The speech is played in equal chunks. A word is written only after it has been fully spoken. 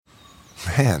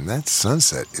Man, that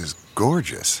sunset is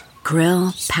gorgeous.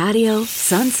 Grill, patio,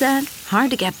 sunset.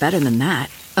 Hard to get better than that.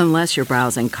 Unless you're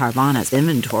browsing Carvana's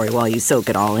inventory while you soak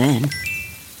it all in.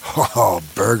 Oh,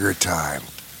 burger time.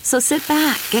 So sit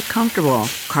back, get comfortable.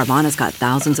 Carvana's got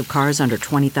thousands of cars under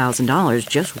 $20,000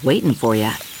 just waiting for you.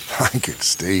 I could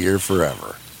stay here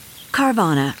forever.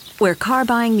 Carvana, where car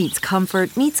buying meets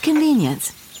comfort, meets convenience.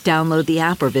 Download the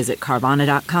app or visit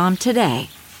Carvana.com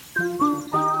today.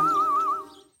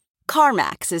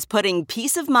 CarMax is putting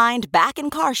peace of mind back in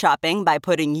car shopping by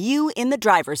putting you in the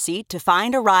driver's seat to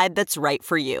find a ride that's right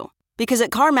for you. Because at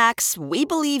CarMax, we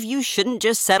believe you shouldn't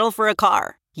just settle for a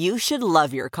car. You should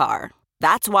love your car.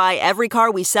 That's why every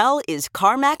car we sell is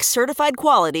CarMax certified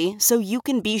quality, so you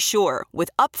can be sure with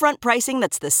upfront pricing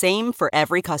that's the same for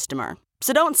every customer.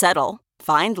 So don't settle.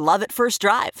 Find love at first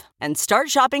drive and start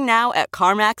shopping now at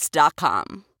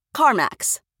CarMax.com.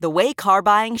 CarMax, the way car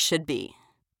buying should be.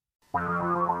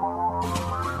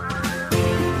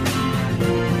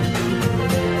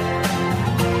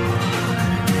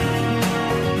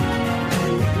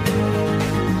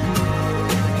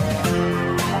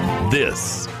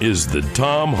 This is the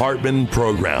Thom Hartmann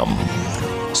Program.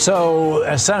 So,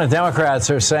 Senate Democrats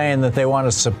are saying that they want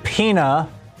to subpoena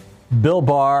Bill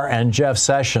Barr and Jeff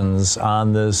Sessions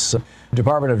on this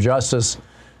Department of Justice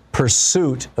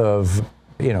pursuit of,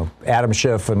 Adam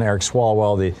Schiff and Eric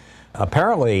Swalwell.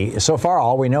 Apparently, so far,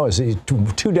 all we know is these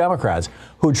two Democrats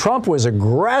who Trump was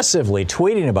aggressively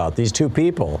tweeting about, these two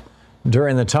people,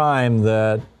 during the time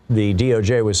that the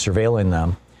DOJ was surveilling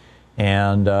them.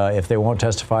 And if they won't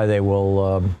testify,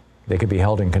 they could be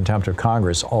held in contempt of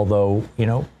Congress. Although,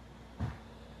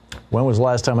 when was the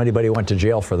last time anybody went to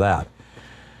jail for that?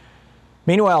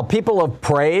 Meanwhile, people of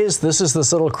praise. This is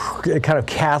this little kind of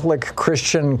Catholic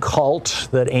Christian cult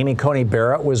that Amy Coney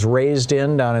Barrett was raised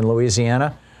in down in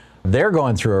Louisiana. They're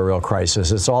going through a real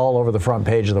crisis. It's all over the front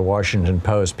page of the Washington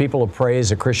Post. People of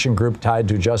Praise, a Christian group tied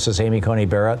to Justice Amy Coney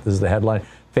Barrett, this is the headline,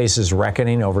 faces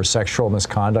reckoning over sexual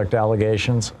misconduct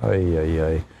allegations.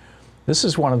 This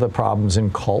is one of the problems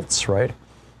in cults, right?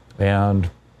 And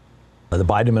the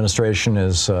Biden administration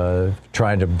is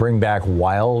trying to bring back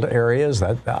wild areas.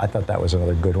 I thought that was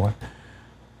another good one.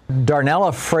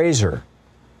 Darnella Fraser,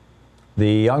 the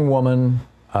young woman,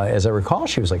 as I recall,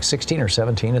 she was like 16 or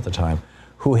 17 at the time,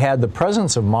 who had the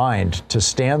presence of mind to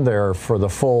stand there for the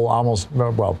full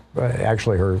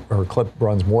actually her clip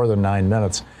runs more than 9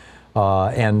 minutes,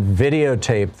 and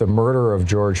videotape the murder of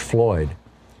George Floyd.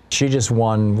 She just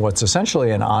won what's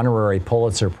essentially an honorary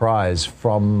Pulitzer Prize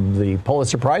from the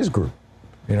Pulitzer Prize Group,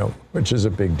 which is a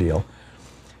big deal.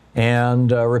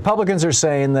 And Republicans are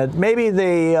saying that maybe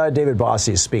David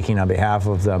Bossie is speaking on behalf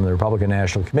of them. The Republican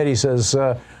National Committee says,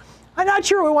 I'm not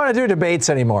sure we want to do debates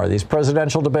anymore. These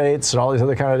presidential debates and all these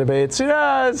other kind of debates.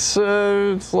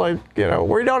 It's like,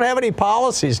 we don't have any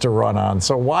policies to run on.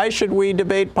 So why should we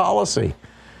debate policy?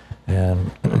 And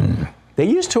they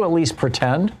used to at least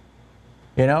pretend,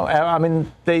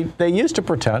 they used to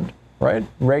pretend, right?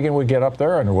 Reagan would get up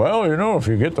there and, if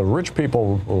you get the rich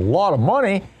people a lot of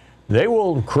money, they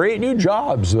will create new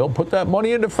jobs. They'll put that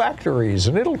money into factories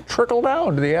and it'll trickle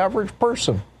down to the average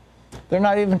person. They're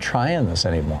not even trying this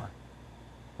anymore.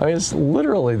 It's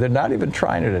literally, they're not even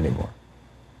trying it anymore.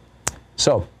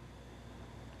 So,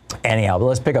 anyhow,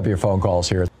 let's pick up your phone calls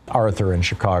here. Arthur in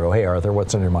Chicago. Hey, Arthur,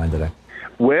 what's on your mind today?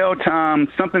 Well, Tom,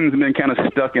 something's been kind of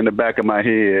stuck in the back of my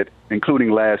head,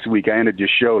 including last week. I ended your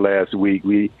show last week.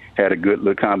 We had a good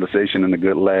little conversation and a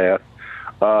good laugh.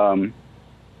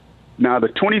 Now, the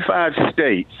 25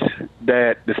 states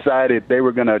that decided they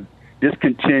were going to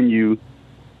discontinue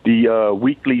the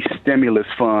weekly stimulus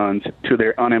funds to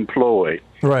their unemployed.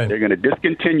 Right. They're going to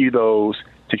discontinue those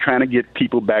to try to get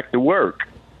people back to work.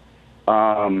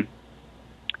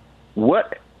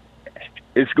 What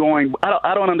is going?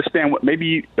 I don't understand. What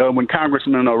maybe when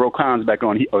Congressman Ro Khan's back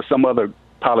on, or some other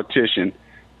politician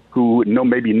who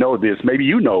maybe know this, maybe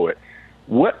you know it.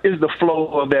 What is the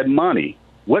flow of that money?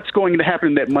 What's going to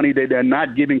happen to that money that they're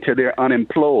not giving to their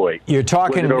unemployed? You're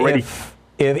talking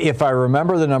If I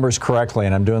remember the numbers correctly,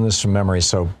 and I'm doing this from memory,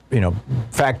 so,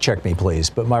 fact check me, please.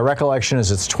 But my recollection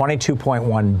is it's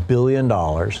 $22.1 billion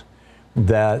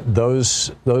that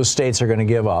those states are going to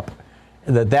give up,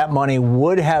 that money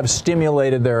would have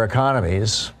stimulated their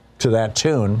economies to that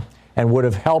tune and would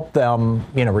have helped them,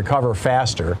 recover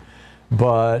faster.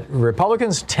 But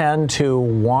Republicans tend to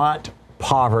want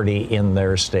poverty in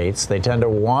their states. They tend to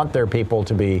want their people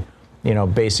to be,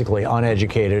 basically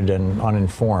uneducated and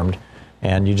uninformed.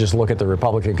 And you just look at the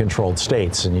Republican-controlled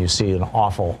states, and you see an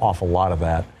awful lot of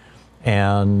that.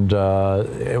 And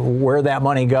where that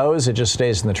money goes, it just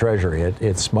stays in the Treasury.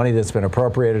 It's money that's been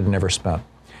appropriated and never spent.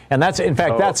 And that's, in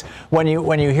fact, that's when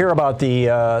you hear about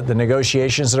the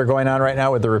negotiations that are going on right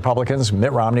now with the Republicans.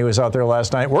 Mitt Romney was out there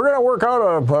last night. We're going to work out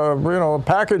a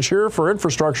package here for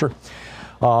infrastructure.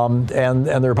 And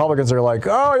the Republicans are like,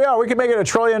 oh, yeah, we can make it $1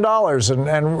 trillion.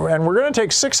 And we're going to take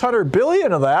 $600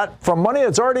 billion of that from money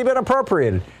that's already been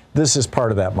appropriated. This is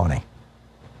part of that money.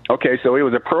 Okay, so it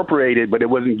was appropriated, but it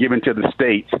wasn't given to the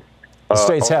states. The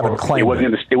states haven't claimed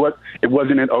it. It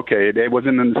wasn't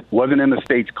in the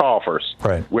states' coffers,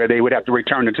 right, where they would have to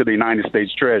return it to the United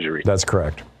States Treasury. That's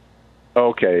correct.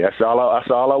 Okay, that's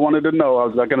all I wanted to know. I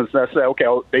was not going to say, okay,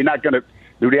 they're not going to.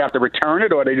 Do they have to return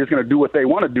it, or are they just going to do what they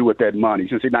want to do with that money,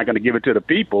 since they're not going to give it to the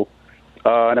people?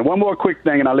 And then one more quick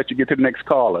thing, and I'll let you get to the next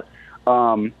caller.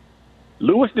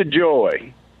 Louis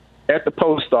DeJoy at the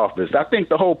post office. I think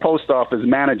the whole post office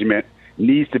management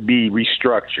needs to be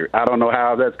restructured. I don't know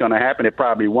how that's going to happen. It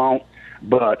probably won't.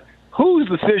 But whose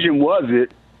decision was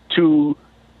it to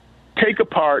take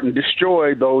apart and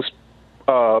destroy those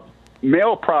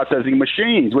mail processing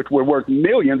machines, which were worth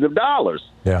millions of dollars?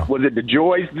 Yeah. Was it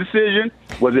DeJoy's decision?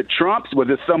 Was it Trump's? Was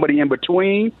it somebody in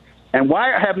between? And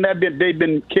why haven't they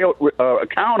been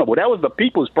accountable? That was the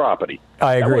people's property.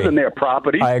 I agree. That wasn't their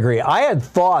property. I agree. I had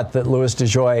thought that Louis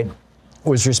DeJoy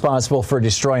was responsible for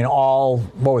destroying all,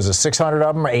 600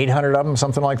 of them or 800 of them,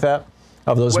 something like that,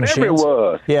 of those machines? Whatever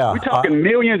it was. Yeah. We're talking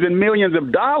millions and millions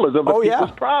of dollars of the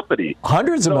people's property.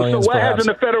 Hundreds of millions, So why perhaps.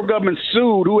 hasn't the federal government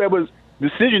sued whoever's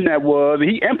decision that was?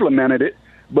 He implemented it.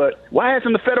 But why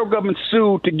hasn't the federal government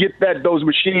sued to get those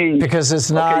machines? Because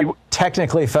it's not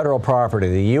technically federal property.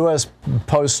 The U.S.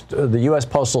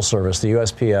 Postal Service, the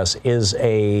USPS, is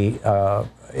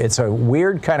it's a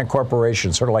weird kind of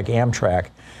corporation, sort of like Amtrak,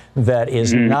 that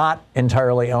is not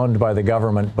entirely owned by the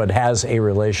government, but has a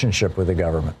relationship with the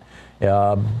government.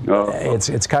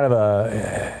 It's kind of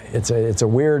it's a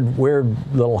weird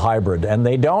little hybrid, and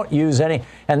they don't use any.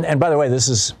 And by the way, this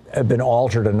has been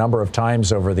altered a number of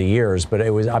times over the years, but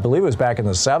I believe it was back in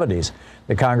the 70s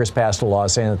that Congress passed a law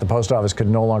saying that the post office could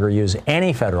no longer use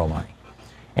any federal money,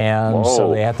 and so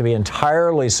they have to be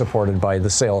entirely supported by the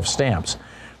sale of stamps.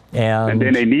 And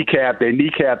then they kneecap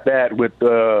that with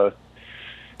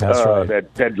that's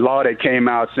right. That law that came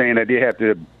out saying that they have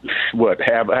to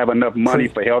have enough money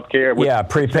for health care.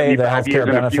 Prepay the health care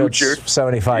benefits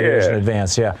 75 years in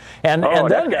advance. Yeah, and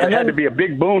then had to be a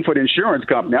big boon for the insurance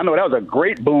company. I know that was a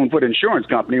great boon for the insurance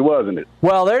company, wasn't it?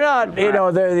 Well, they're not.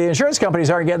 The insurance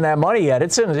companies aren't getting that money yet.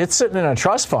 It's sitting in a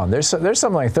trust fund. There's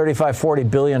something like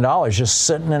 $35-40 billion just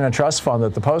sitting in a trust fund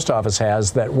that the post office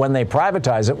has. That when they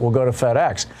privatize it, will go to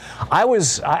FedEx.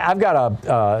 I've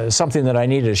got something that I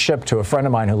needed to ship to a friend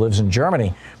of mine who lives in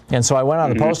Germany. And so I went on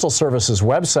the Postal Service's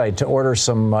website to order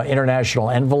some international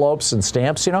envelopes and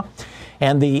stamps,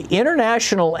 And the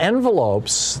international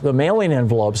envelopes, the mailing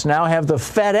envelopes, now have the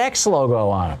FedEx logo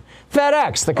on them.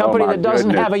 FedEx, the company that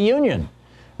doesn't have a union,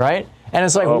 right? And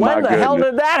it's like, when the hell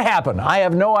did that happen? I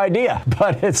have no idea.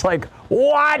 But it's like,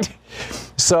 what?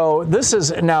 So this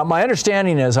is, now my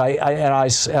understanding is, I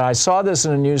saw this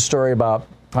in a news story about,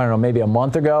 I don't know, maybe a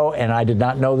month ago, and I did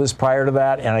not know this prior to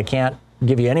that, and I can't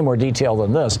give you any more detail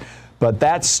than this. But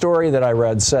that story that I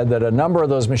read said that a number of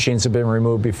those machines have been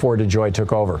removed before DeJoy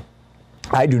took over.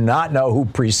 I do not know who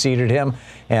preceded him,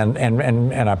 and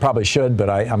I probably should, but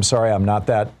I'm sorry, I'm not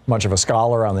that much of a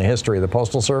scholar on the history of the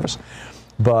Postal Service.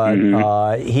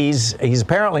 But he's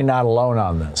apparently not alone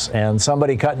on this, and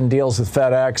somebody cutting deals with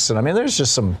FedEx, and I mean, there's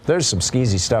some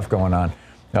skeezy stuff going on.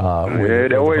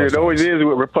 It always is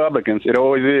with Republicans. It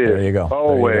always is. There you go.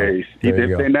 Always.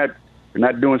 They're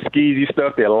not doing skeezy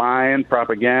stuff. They're lying,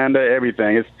 propaganda,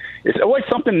 everything. It's always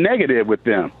something negative with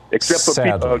them, except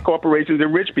for corporations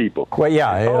and rich people. Well, yeah,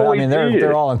 I mean,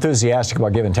 they're all enthusiastic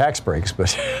about giving tax breaks,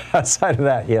 but outside of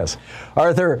that, yes.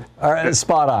 Arthur,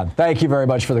 spot on. Thank you very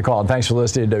much for the call, and thanks for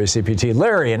listening to WCPT.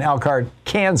 Larry in Elkhart,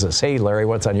 Kansas. Hey, Larry,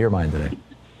 what's on your mind today?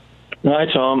 Hi,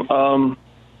 Tom.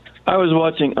 I was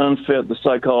watching Unfit, the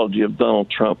Psychology of Donald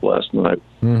Trump last night,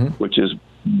 which is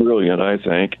brilliant, I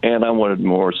think, and I wanted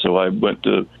more, so I went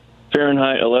to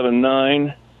Fahrenheit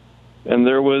 11/9, and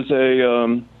there was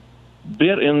a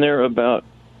bit in there about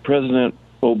President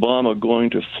Obama going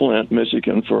to Flint,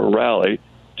 Michigan, for a rally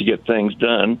to get things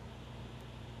done.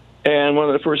 And one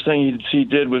of the first things he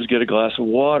did was get a glass of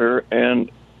water, and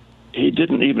he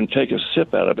didn't even take a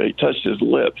sip out of it. He touched his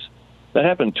lips. That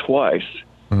happened twice.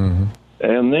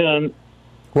 And then...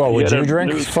 Well, would you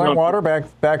drink Flint water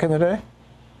back in the day?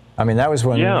 I mean, that was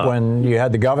when you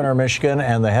had the governor of Michigan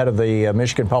and the head of the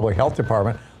Michigan Public Health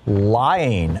Department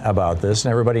lying about this,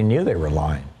 and everybody knew they were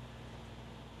lying.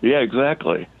 Yeah,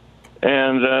 exactly.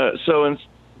 And so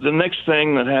the next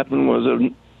thing that happened was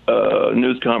a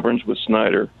news conference with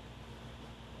Snyder.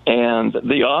 And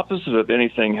the opposite of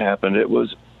anything happened. It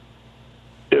was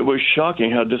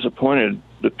shocking how disappointed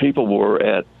the people were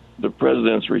at the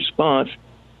president's response,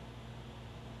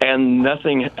 and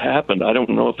nothing happened. I don't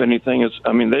know if anything is.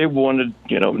 I mean, they wanted,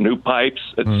 new pipes,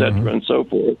 et cetera, and so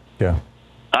forth. Yeah.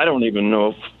 I don't even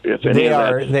know if any of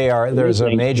that. They are. There's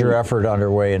a major effort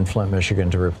underway in Flint,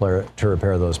 Michigan to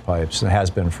repair those pipes. It has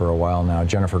been for a while now.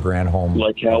 Jennifer Granholm.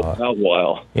 Like how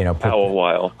while? How a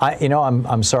while?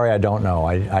 I'm sorry, I don't know.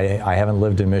 I haven't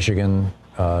lived in Michigan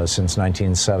since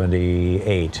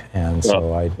 1978, and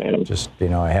so I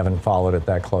haven't followed it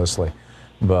that closely.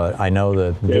 But I know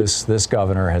that this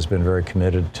governor has been very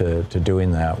committed to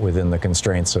doing that within the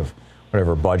constraints of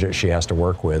whatever budget she has to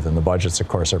work with. And the budgets, of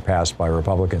course, are passed by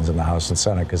Republicans in the House and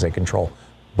Senate because they control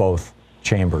both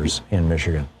chambers in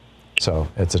Michigan. So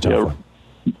it's a tough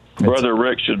one. Brother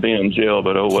Rick should be in jail,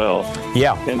 but oh well.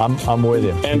 Yeah, I'm with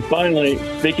you. And finally,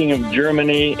 speaking of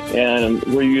Germany and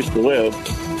where you used to live,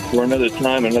 for another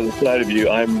time, another side of you,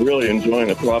 I'm really enjoying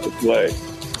The Prophet's Way.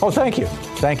 Oh, thank you.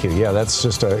 Thank you. Yeah, that's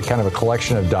just a kind of a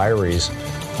collection of diaries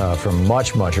from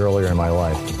much, much earlier in my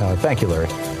life. Thank you, Larry.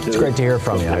 It's great to hear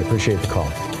from you. I appreciate the call.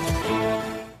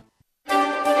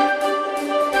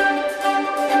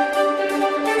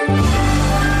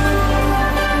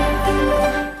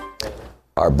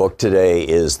 Our book today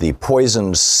is The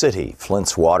Poisoned City,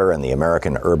 Flint's Water and the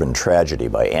American Urban Tragedy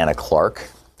by Anna Clark.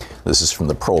 This is from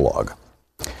the prologue.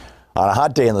 On a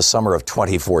hot day in the summer of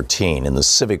 2014, in the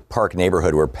Civic Park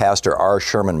neighborhood where Pastor R.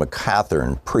 Sherman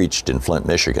McCathern preached in Flint,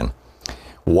 Michigan,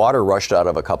 water rushed out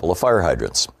of a couple of fire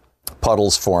hydrants.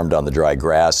 Puddles formed on the dry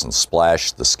grass and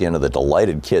splashed the skin of the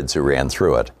delighted kids who ran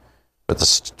through it. But the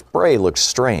spray looked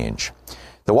strange.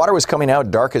 The water was coming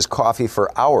out dark as coffee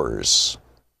for hours,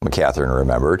 McCathern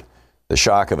remembered. The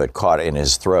shock of it caught in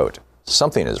his throat.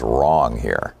 Something is wrong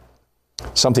here.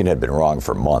 Something had been wrong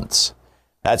for months.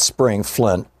 That spring,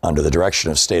 Flint, under the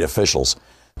direction of state officials,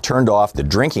 turned off the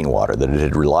drinking water that it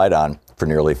had relied on for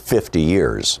nearly 50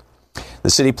 years.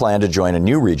 The city planned to join a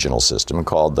new regional system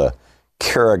called the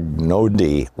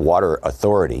Reaganomics Water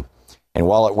Authority, and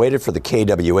while it waited for the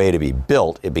KWA to be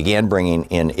built, it began bringing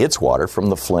in its water from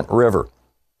the Flint River.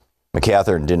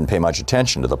 McCathern didn't pay much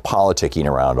attention to the politicking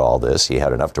around all this. He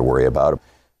had enough to worry about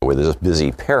with his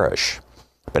busy parish.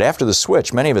 But after the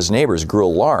switch, many of his neighbors grew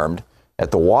alarmed at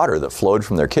the water that flowed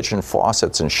from their kitchen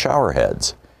faucets and shower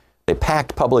heads. They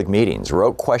packed public meetings,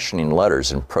 wrote questioning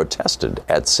letters, and protested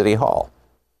at City Hall.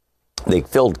 They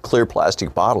filled clear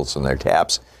plastic bottles in their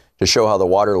taps to show how the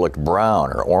water looked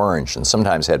brown or orange and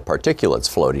sometimes had particulates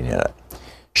floating in it.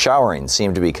 Showering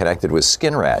seemed to be connected with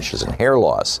skin rashes and hair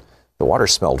loss. The water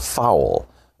smelled foul.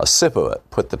 A sip of it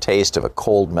put the taste of a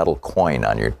cold metal coin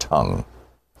on your tongue.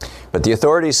 But the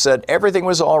authorities said everything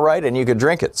was all right and you could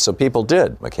drink it, so people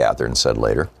did, McCathern said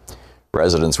later.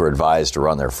 Residents were advised to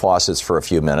run their faucets for a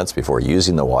few minutes before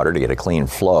using the water to get a clean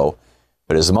flow.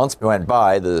 But as the months went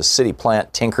by, the city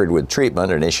plant tinkered with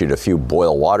treatment and issued a few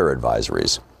boil water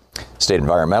advisories. State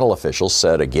environmental officials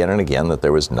said again and again that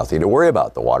there was nothing to worry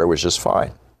about. The water was just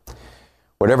fine.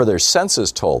 Whatever their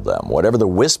senses told them, whatever the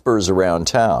whispers around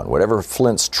town, whatever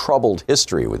Flint's troubled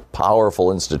history with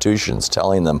powerful institutions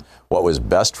telling them what was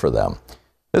best for them,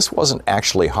 this wasn't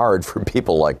actually hard for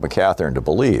people like McCathern to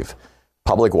believe.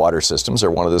 Public water systems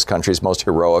are one of this country's most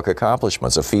heroic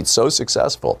accomplishments, a feat so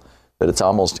successful that it's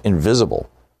almost invisible.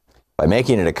 By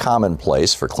making it a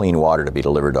commonplace for clean water to be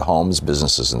delivered to homes,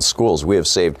 businesses, and schools, we have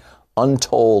saved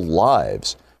untold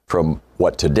lives from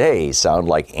what today sound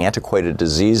like antiquated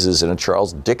diseases in a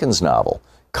Charles Dickens novel: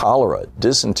 cholera,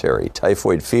 dysentery,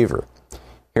 typhoid fever.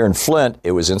 Here in Flint,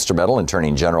 it was instrumental in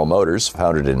turning General Motors,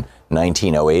 founded in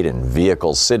 1908 in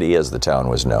Vehicle City, as the town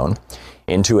was known,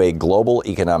 into a global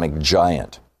economic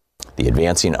giant. The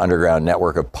advancing underground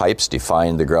network of pipes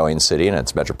defined the growing city and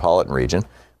its metropolitan region,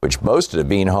 which boasted of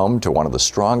being home to one of the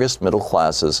strongest middle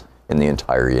classes in the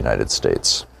entire United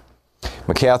States.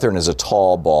 McCathern is a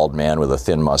tall, bald man with a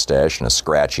thin mustache and a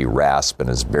scratchy rasp in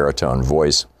his baritone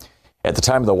voice. At the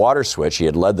time of the water switch, he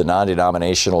had led the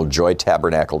non-denominational Joy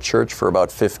Tabernacle Church for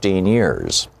about 15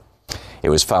 years. It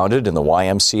was founded in the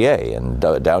YMCA in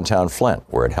downtown Flint,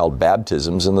 where it held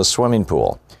baptisms in the swimming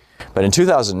pool. But in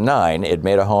 2009, it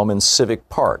made a home in Civic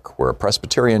Park, where a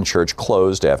Presbyterian church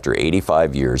closed after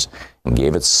 85 years and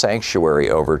gave its sanctuary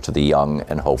over to the young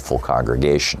and hopeful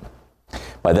congregation.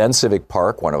 By then, Civic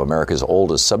Park, one of America's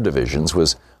oldest subdivisions,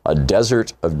 was a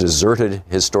desert of deserted,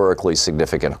 historically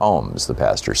significant homes, the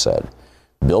pastor said.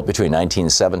 Built between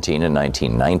 1917 and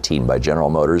 1919 by General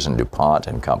Motors and DuPont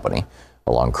and Company,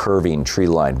 along curving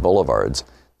tree-lined boulevards,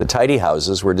 the tidy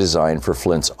houses were designed for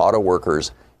Flint's auto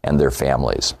workers and their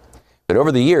families. But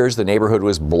over the years, the neighborhood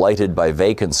was blighted by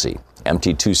vacancy.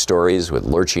 Empty 2 stories with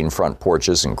lurching front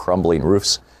porches and crumbling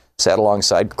roofs sat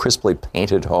alongside crisply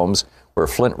painted homes where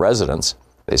Flint residents,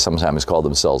 they sometimes call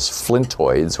themselves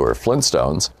Flintoids or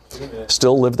Flintstones,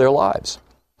 still live their lives.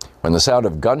 When the sound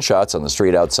of gunshots on the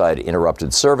street outside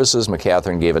interrupted services,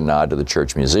 McCatherine gave a nod to the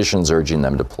church musicians, urging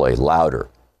them to play louder.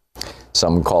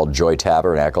 Some called Joy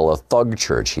Tabernacle a thug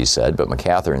church, he said, but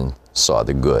McCatherine saw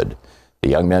the good. The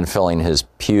young men filling his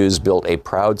pews built a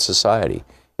proud society,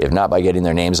 if not by getting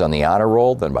their names on the honor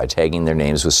roll, then by tagging their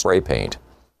names with spray paint.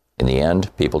 In the end,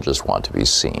 people just want to be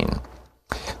seen.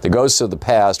 The ghosts of the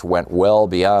past went well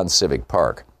beyond Civic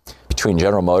Park. Between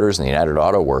General Motors and the United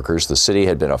Auto Workers, the city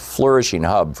had been a flourishing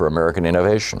hub for American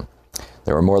innovation.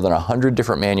 There were more than 100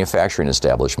 different manufacturing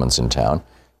establishments in town.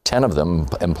 10 of them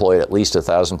employed at least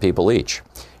 1,000 people each.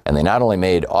 And they not only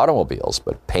made automobiles,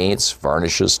 but paints,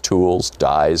 varnishes, tools,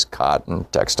 dyes, cotton,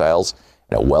 textiles,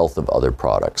 and a wealth of other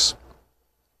products.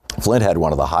 Flint had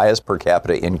one of the highest per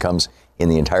capita incomes in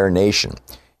the entire nation.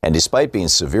 And despite being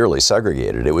severely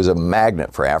segregated, it was a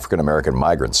magnet for African-American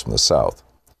migrants from the South.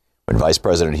 When Vice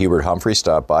President Hubert Humphrey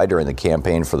stopped by during the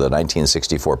campaign for the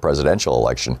 1964 presidential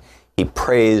election, he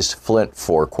praised Flint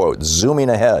for, quote, zooming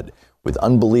ahead with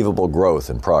unbelievable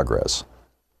growth and progress.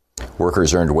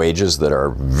 Workers earned wages that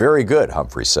are very good,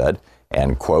 Humphrey said,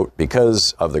 and, quote,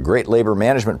 because of the great labor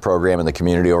management program in the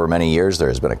community over many years, there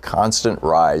has been a constant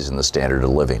rise in the standard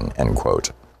of living, end quote.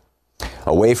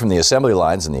 Away from the assembly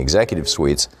lines and the executive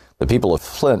suites, the people of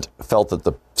Flint felt that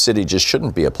the city just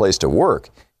shouldn't be a place to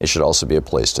work. It should also be a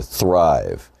place to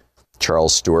thrive.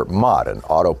 Charles Stewart Mott, an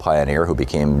auto pioneer who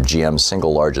became GM's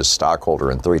single largest stockholder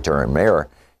and 3-term mayor,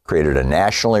 created a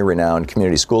nationally renowned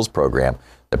community schools program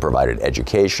that provided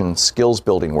education,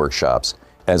 skills-building workshops,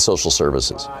 and social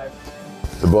services.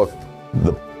 The book,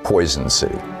 The Poison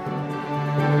City.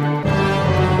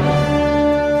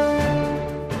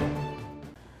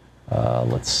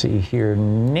 Let's see here.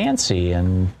 Nancy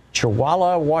in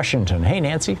Chihuahua, Washington. Hey,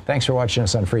 Nancy. Thanks for watching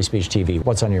us on Free Speech TV.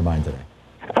 What's on your mind today?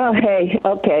 Oh, hey.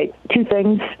 Okay. 2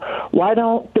 things. Why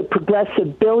don't the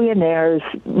progressive billionaires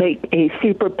make a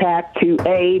super PAC to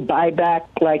A, buy back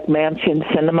like Mansion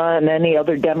Cinema and any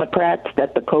other Democrats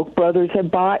that the Koch brothers have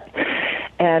bought,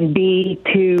 and B,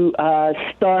 to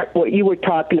start what you were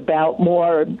talking about,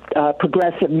 more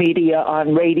progressive media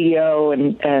on radio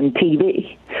and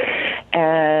TV.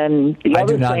 And the I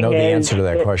other do not thing know the is answer to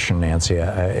that question, Nancy.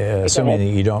 Assuming that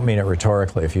you don't mean it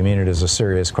rhetorically, if you mean it as a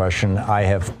serious question,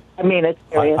 I mean it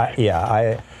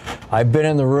serious. I've been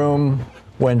in the room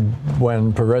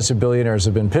when progressive billionaires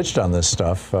have been pitched on this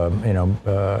stuff, and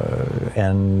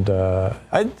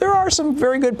there are some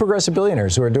very good progressive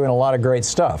billionaires who are doing a lot of great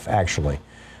stuff, actually.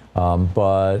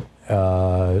 But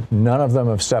none of them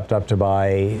have stepped up to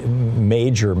buy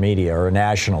major media or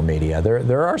national media.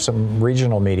 There are some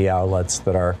regional media outlets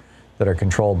that are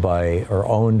controlled by or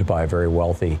owned by very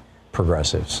wealthy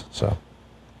progressives. So,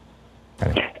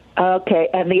 anyway. Okay,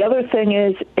 and the other thing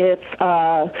is if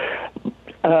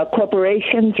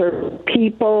corporations or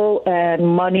people and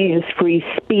money is free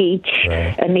speech,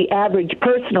 right, and the average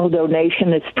personal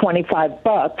donation is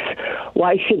 $25,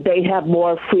 why should they have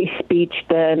more free speech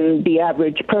than the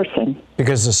average person?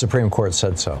 Because the Supreme Court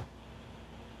said so.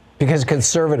 Because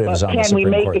conservatives on the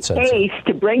Supreme Court said so. Can we make a case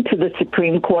to bring to the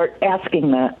Supreme Court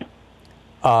asking that?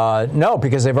 No,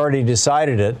 because they've already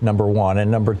decided it, number one.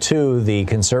 And number two, the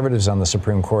conservatives on the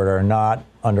Supreme Court are not,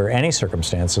 under any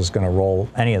circumstances, going to roll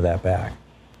any of that back.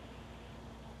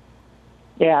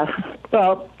 Yeah,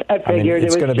 well, I figured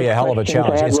it's going to be a hell of a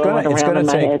challenge. It's going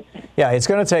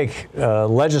to take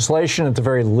legislation at the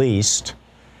very least,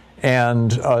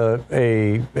 and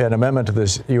an amendment to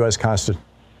this U.S.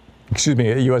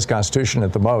 Constitution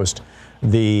at the most.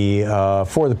 The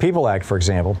For the People Act, for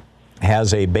example,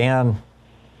 has a ban,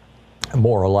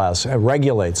 more or less,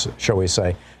 regulates, shall we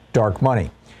say, dark money.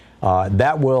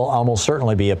 That will almost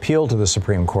certainly be appealed to the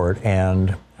Supreme Court,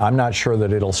 and I'm not sure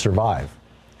that it'll survive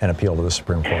an appeal to the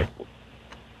Supreme Court.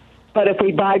 But if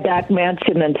we buy back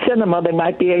Mansion and Cinema, they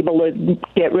might be able to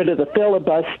get rid of the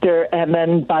filibuster, and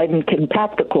then Biden can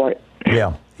pack the court.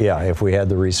 Yeah, if we had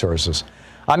the resources.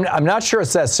 I'm not sure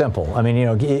it's that simple. I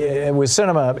mean, with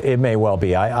Cinema, it may well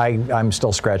be. I'm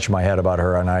still scratching my head about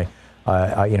her, and I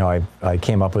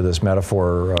came up with this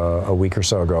metaphor a week or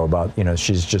so ago about,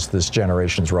 she's just this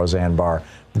generation's Roseanne Barr,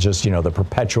 just, the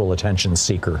perpetual attention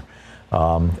seeker.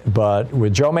 But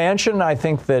with Joe Manchin, I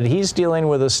think that he's dealing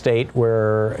with a state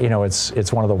where,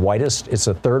 it's one of the whitest, it's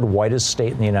the 3rd whitest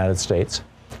state in the United States.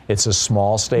 It's a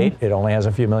small state. It only has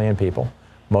a few million people,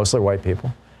 mostly white people.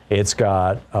 It's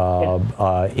got,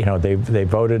 they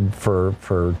voted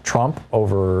for Trump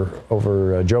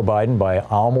over Joe Biden by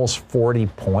almost 40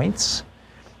 points.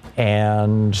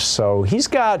 And so he's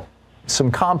got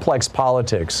some complex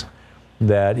politics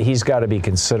that he's got to be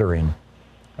considering.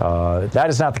 That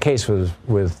is not the case with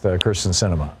Kyrsten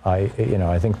Sinema.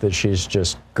 I think that she's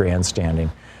just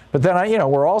grandstanding. But then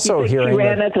we're also hearing she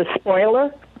ran as a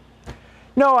spoiler.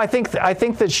 No, I think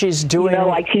that she's doing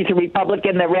like she's a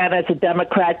Republican that ran as a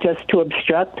Democrat just to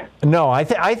obstruct. No, I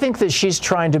think that she's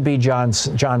trying to be John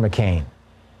McCain,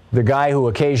 the guy who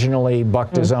occasionally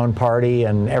bucked his own party,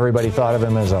 and everybody thought of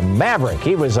him as a maverick.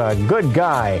 He was a good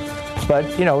guy. But,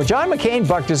 John McCain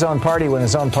bucked his own party when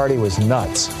his own party was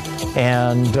nuts.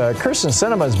 And Kyrsten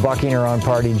Sinema is bucking her own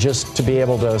party just to be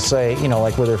able to say,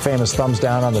 like with her famous thumbs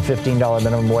down on the $15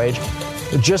 minimum wage,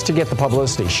 just to get the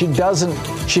publicity.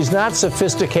 She's not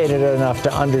sophisticated enough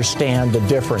to understand the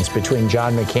difference between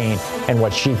John McCain and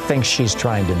what she thinks she's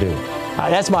trying to do.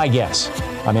 That's my guess.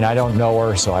 I mean, I don't know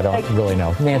her, so I don't really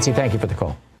know. Nancy, thank you for the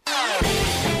call.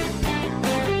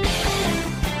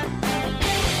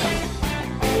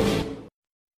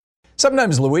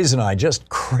 Sometimes Louise and I just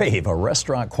crave a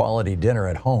restaurant-quality dinner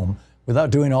at home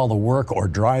without doing all the work or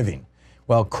driving.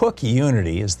 Well, Cook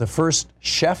Unity is the first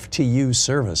chef-to-you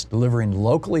service delivering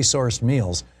locally sourced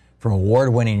meals from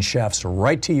award-winning chefs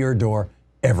right to your door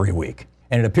every week.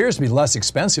 And it appears to be less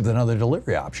expensive than other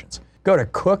delivery options. Go to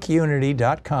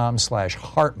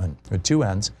cookunity.com/Hartman with 2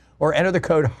 N's or enter the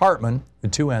code Hartman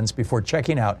with 2 N's before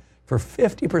checking out for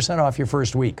 50% off your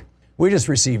first week. We just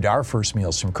received our first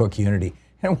meals from Cook Unity,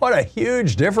 and what a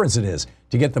huge difference it is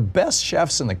to get the best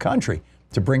chefs in the country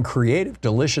to bring creative,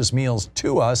 delicious meals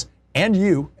to us and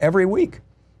you every week.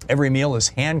 Every meal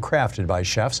is handcrafted by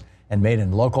chefs and made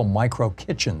in local micro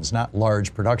kitchens, not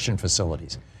large production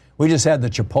facilities. We just had the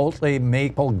Chipotle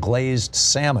maple glazed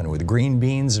salmon with green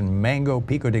beans and mango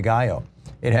pico de gallo.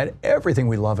 It had everything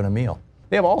we love in a meal.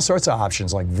 They have all sorts of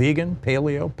options like vegan,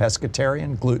 paleo,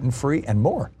 pescatarian, gluten-free, and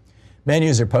more.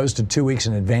 Menus are posted 2 weeks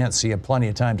in advance, so you have plenty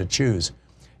of time to choose.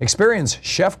 Experience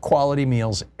chef-quality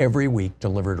meals every week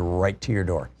delivered right to your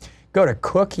door. Go to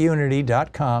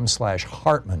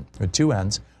cookunity.com/Hartman with 2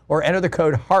 N's or enter the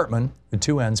code Hartman with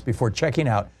 2 N's before checking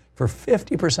out for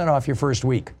 50% off your first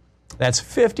week. That's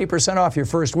 50% off your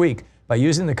first week by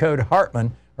using the code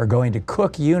Hartman or going to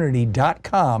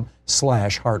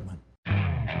cookunity.com/Hartman.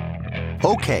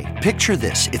 Okay, picture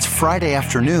this. It's Friday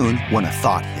afternoon when a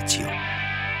thought hits you.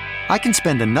 I can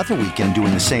spend another weekend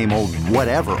doing the same old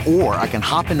whatever, or I can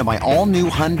hop into my all-new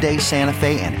Hyundai Santa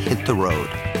Fe and hit the road.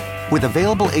 With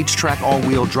available H-Track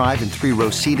all-wheel drive and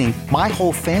 3-row seating, my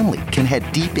whole family can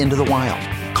head deep into the wild.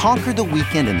 Conquer the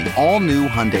weekend in the all-new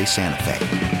Hyundai Santa Fe.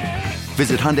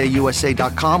 Visit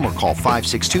HyundaiUSA.com or call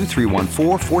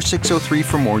 562-314-4603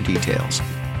 for more details.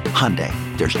 Hyundai,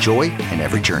 there's joy in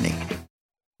every journey.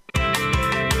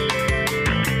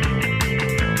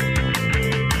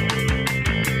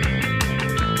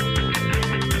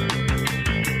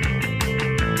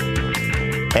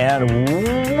 And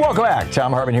welcome back.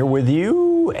 Thom Hartman here with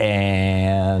you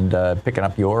and picking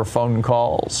up your phone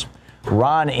calls.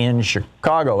 Ron in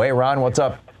Chicago. Hey, Ron, what's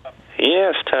up?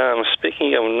 Yes, Tom.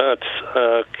 Speaking of nuts,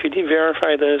 could you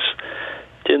verify this?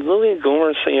 Did Louis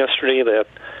Gohmert say yesterday that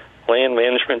land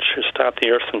management should stop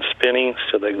the Earth from spinning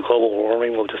so that global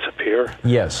warming will disappear?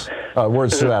 Yes,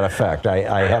 words to that effect.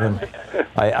 I haven't.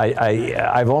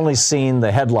 I've only seen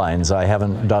the headlines. I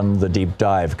haven't done the deep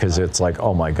dive because it's like,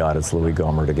 oh my God, it's Louis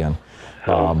Gohmert again.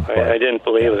 I didn't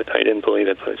believe it. I didn't believe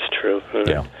it, but it's true.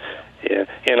 Yeah. Yeah,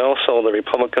 and also the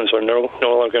Republicans are no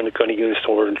longer going to use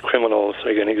the word criminals.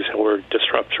 They're going to use the word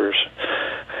disruptors.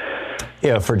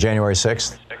 Yeah, for January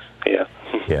 6th? Yeah.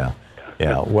 Yeah.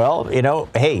 Yeah. Well,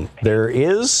 hey, there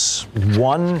is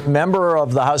one member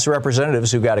of the House of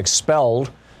Representatives who got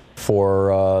expelled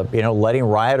for, letting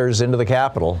rioters into the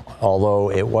Capitol,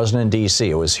 although it wasn't in D.C.,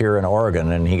 it was here in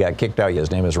Oregon, and he got kicked out. His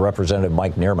name is Representative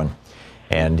Mike Neerman,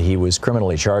 and he was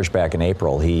criminally charged back in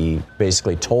April. He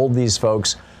basically told these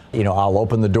folks, I'll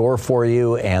open the door for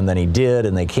you, and then he did,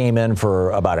 and they came in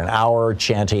for about an hour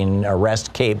chanting,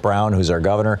 arrest Kate Brown, who's our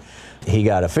governor. He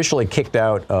got officially kicked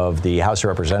out of the House of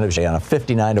Representatives on a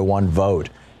 59-1 vote.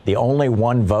 The only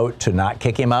one vote to not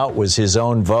kick him out was his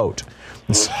own vote.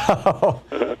 So,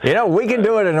 we can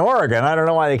do it in Oregon. I don't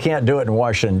know why they can't do it in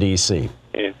Washington, D.C.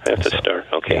 Yeah, that's a start.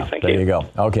 Okay, yeah, thank you. you. There you go.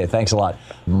 Okay, thanks a lot.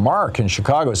 Mark in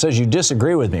Chicago says you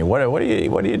disagree with me. What do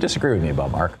you disagree with me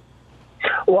about, Mark?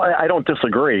 Well, I don't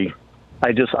disagree.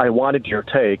 I wanted your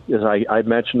take, as I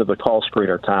mentioned to the call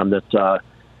screener, Tom, that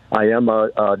I am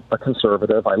a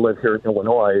conservative. I live here in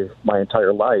Illinois my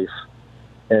entire life.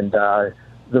 And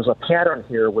there's a pattern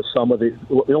here with some of the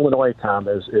Illinois, Tom,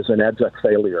 is an abject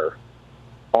failure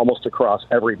almost across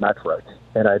every metric.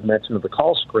 And I'd mentioned to the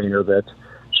call screener that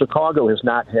Chicago has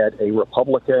not had a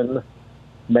Republican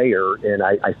mayor in,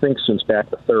 I think, since back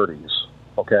the 30s,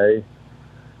 okay?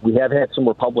 We have had some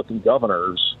Republican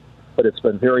governors, but it's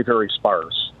been very, very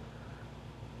sparse.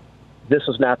 This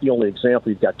is not the only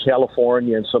example. You've got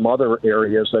California and some other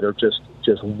areas that are just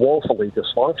woefully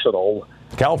dysfunctional.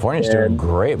 California's doing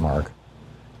great, Mark.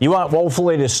 You want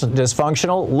woefully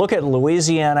dysfunctional? Look at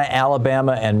Louisiana,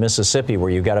 Alabama, and Mississippi,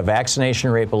 where you've got a vaccination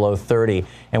rate below 30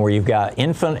 and where you've got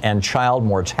infant and child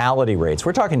mortality rates.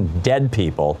 We're talking dead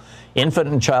people, infant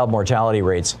and child mortality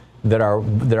rates that are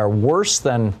worse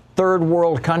than third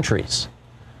world countries.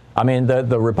 I mean,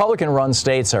 the Republican-run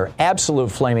states are absolute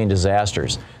flaming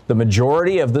disasters. The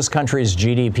majority of this country's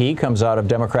GDP comes out of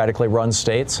democratically run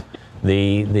states.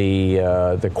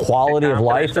 The quality of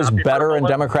life is better in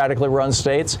democratically run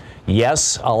states.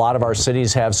 Yes, a lot of our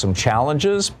cities have some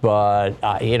challenges, but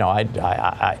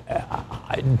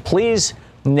please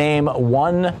name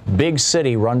one big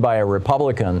city run by a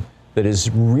Republican that is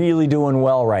really doing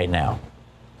well right now.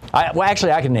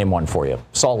 Actually, I can name one for you,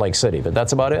 Salt Lake City, but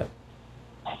that's about it.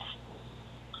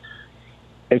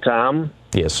 Hey, Tom.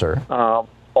 Yes, sir.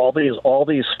 All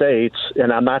these states,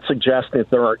 and I'm not suggesting that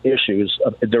there aren't issues.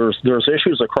 There's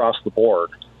issues across the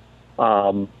board.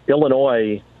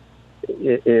 Illinois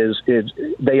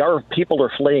people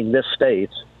are fleeing this state.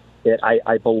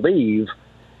 I believe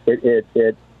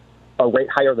it a rate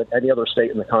higher than any other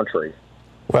state in the country.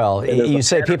 Well, you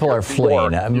say people are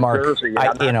fleeing, Mark.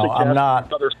 I'm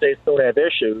not. Other states don't have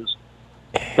issues,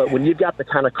 but when you've got the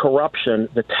kind of corruption,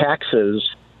 the taxes,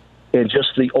 and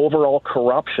just the overall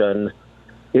corruption,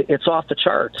 it's off the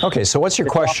charts. Okay, so what's your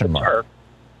question, Mark?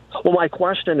 Well, my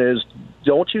question is,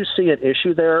 don't you see an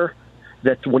issue there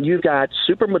that when you've got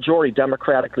supermajority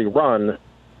democratically run,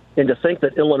 and to think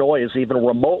that Illinois is even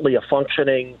remotely a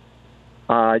functioning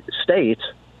state?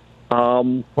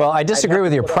 Well, I disagree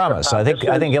with your premise. I think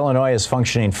Illinois is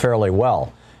functioning fairly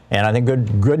well, and I think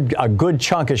a good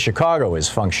chunk of Chicago is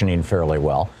functioning fairly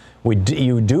well.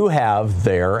 You do have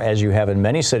there, as you have in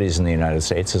many cities in the United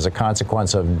States, as a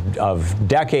consequence of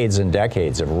decades and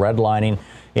decades of redlining.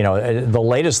 The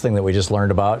latest thing that we just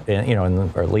learned about,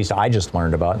 or at least I just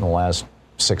learned about in the last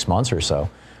 6 months or so,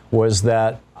 was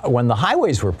that when the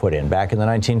highways were put in back in the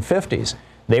 1950s,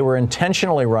 they were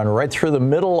intentionally run right through the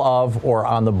middle of or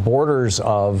on the borders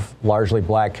of largely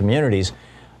black communities.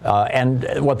 And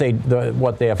what they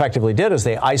effectively did is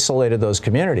they isolated those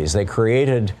communities. They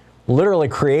literally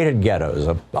created ghettos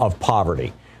of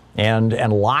poverty and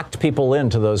locked people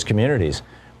into those communities.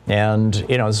 And,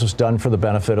 this was done for the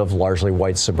benefit of largely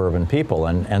white suburban people.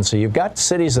 And so you've got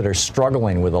cities that are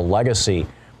struggling with a legacy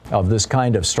of this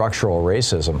kind of structural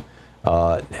racism.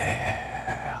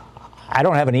 I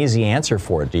don't have an easy answer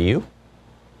for it. Do you?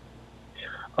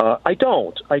 I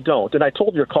don't. And I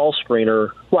told your call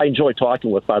screener, who I enjoy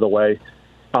talking with, by the way,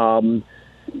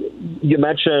 you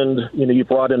mentioned, you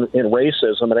brought in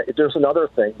racism, and there's another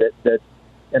thing that,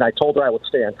 and I told her I would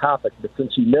stay on topic, but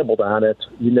since you nibbled on it,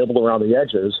 you nibbled around the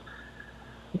edges.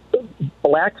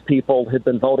 Black people had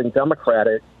been voting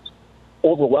Democratic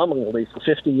overwhelmingly for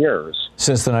 50 years.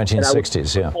 Since the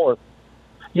 1960s,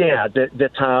 yeah.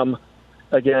 That Tom,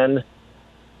 again,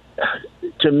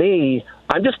 to me,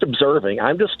 I'm just observing.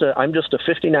 I'm just a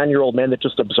 59-year-old man that's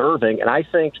just observing, and I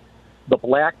think the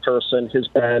black person has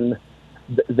been,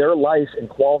 their life and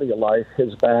quality of life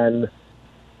has been,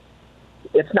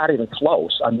 it's not even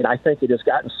close. I mean, I think it has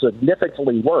gotten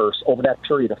significantly worse over that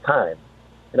period of time.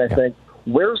 And I think,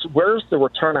 where's the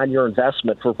return on your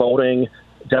investment for voting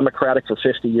Democratic for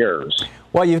 50 years?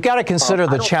 Well, you've got to consider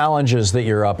the challenges that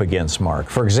you're up against, Mark.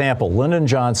 For example, Lyndon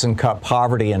Johnson cut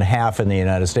poverty in half in the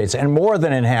United States and more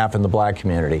than in half in the black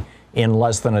community in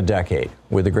less than a decade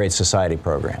with the Great Society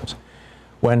programs.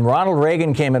 When Ronald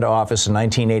Reagan came into office in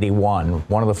 1981,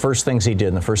 one of the first things he did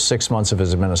in the first 6 months of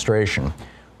his administration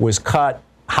was cut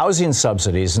housing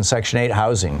subsidies in Section 8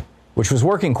 housing, which was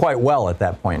working quite well at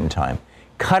that point in time,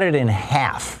 cut it in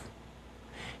half.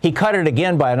 He cut it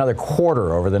again by another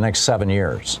quarter over the next 7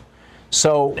 years.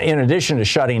 So in addition to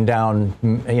shutting down,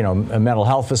 mental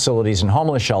health facilities and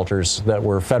homeless shelters that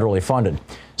were federally funded.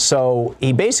 So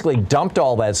he basically dumped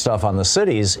all that stuff on the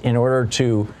cities in order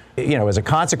to, as a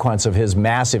consequence of his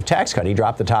massive tax cut. He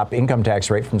dropped the top income tax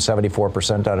rate from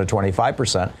 74% down to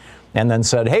 25%, and then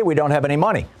said, hey, we don't have any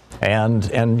money. And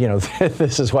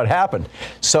this is what happened.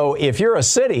 So if you're a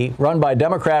city run by a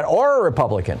Democrat or a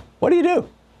Republican, what do you do?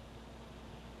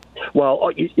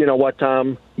 Well, you know what,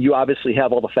 Tom? You obviously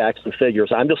have all the facts and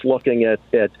figures. I'm just looking at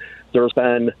there's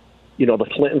been, the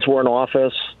Clintons were in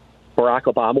office, Barack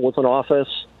Obama was in office.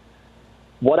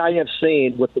 What I have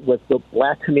seen with the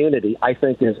black community, I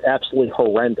think, is absolutely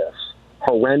horrendous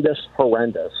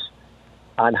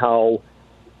on how,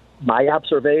 my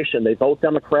observation, they vote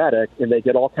Democratic and they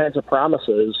get all kinds of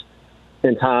promises.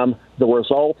 And Tom, the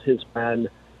result has been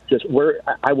just where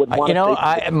I would want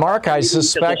to. Mark, I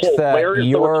suspect that where's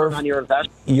the return on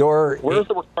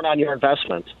your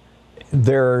investment?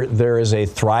 There is a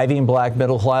thriving black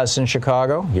middle class in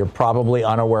Chicago. You're probably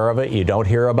unaware of it. You don't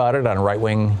hear about it on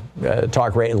right-wing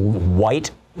talk radio,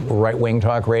 white right-wing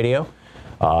talk radio.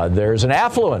 There's an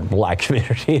affluent black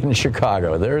community in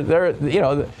Chicago.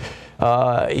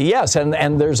 Yes,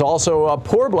 and there's also a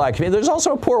poor black community. There's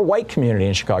also a poor white community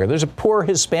in Chicago. There's a poor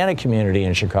Hispanic community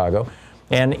in Chicago.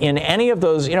 And in any of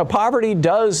those, poverty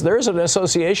there's an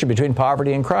association between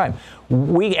poverty and crime.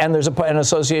 And there's an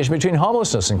association between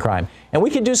homelessness and crime. And we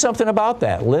could do something about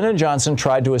that. Lyndon Johnson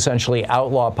tried to essentially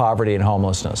outlaw poverty and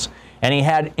homelessness. And he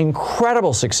had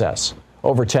incredible success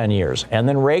over 10 years. And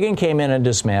then Reagan came in and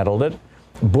dismantled it.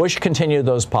 Bush continued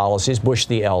those policies, Bush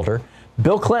the elder.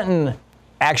 Bill Clinton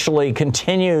actually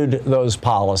continued those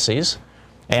policies.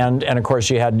 And of course,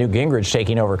 you had Newt Gingrich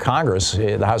taking over Congress,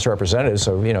 the House of Representatives.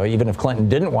 So, even if Clinton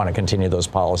didn't want to continue those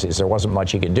policies, there wasn't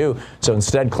much he could do. So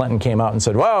instead, Clinton came out and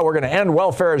said, well, we're going to end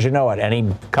welfare as you know it. And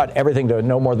he cut everything to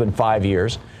no more than 5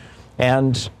 years.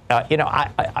 And,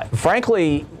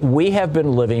 frankly, we have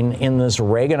been living in this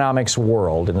Reaganomics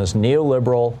world, in this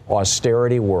neoliberal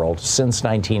austerity world since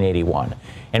 1981.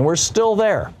 And we're still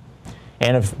there.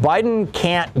 And if Biden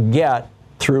can't get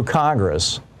through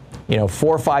Congress, $4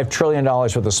 or $5 trillion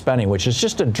worth of spending, which is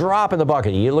just a drop in the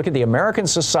bucket. You look at the American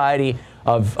Society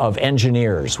of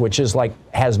Engineers, which is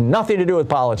has nothing to do with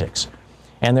politics.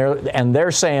 And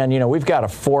they're saying, we've got a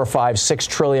 4, 5, 6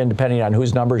 trillion, depending on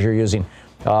whose numbers you're using,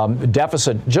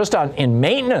 deficit just in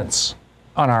maintenance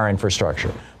on our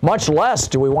infrastructure. Much less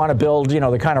do we want to build,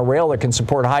 the kind of rail that can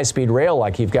support high-speed rail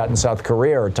like you've got in South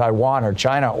Korea or Taiwan or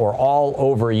China or all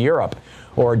over Europe.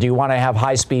 Or do you want to have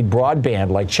high-speed broadband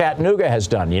like Chattanooga has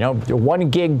done? 1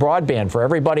 gig broadband for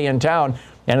everybody in town,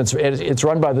 and it's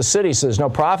run by the city, so there's no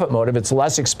profit motive. It's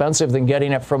less expensive than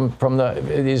getting it from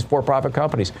these for-profit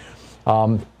companies.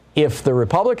 If the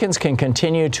Republicans can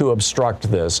continue to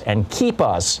obstruct this and keep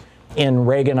us in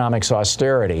Reaganomics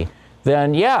austerity,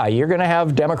 then you're going to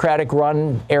have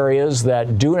Democratic-run areas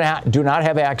that do not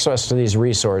have access to these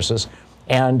resources.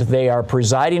 And they are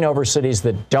presiding over cities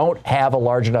that don't have a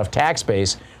large enough tax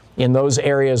base in those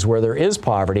areas where there is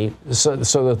poverty so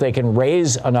that they can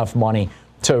raise enough money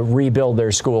to rebuild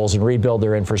their schools and rebuild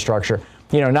their infrastructure.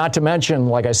 Not to mention,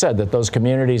 like I said, that those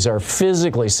communities are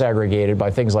physically segregated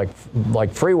by things like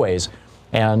freeways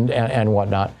and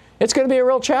whatnot. It's going to be a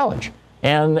real challenge.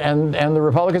 And the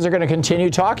Republicans are going to continue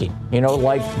talking,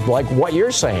 like what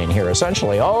you're saying here,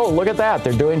 essentially. Oh, look at that.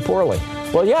 They're doing poorly.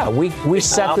 Well, we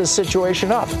set this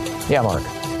situation up. Yeah, Mark.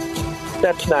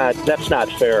 That's not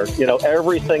fair.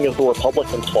 Everything is the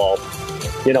Republicans' fault.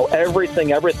 Everything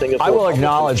is. I will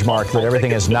acknowledge, Mark, that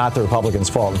everything is not the Republicans'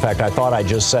 fault. In fact, I thought I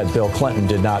just said Bill Clinton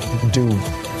did not do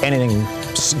anything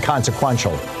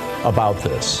consequential about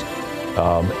this.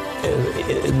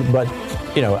 But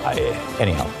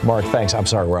anyhow, Mark, thanks. I'm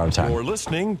sorry, we're out of time. You're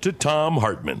listening to Thom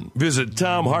Hartmann. Visit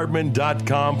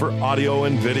ThomHartmann.com for audio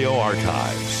and video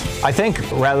archives. I think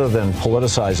rather than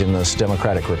politicizing this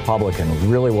Democratic-Republican,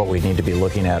 really what we need to be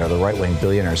looking at are the right-wing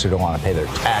billionaires who don't want to pay their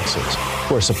taxes,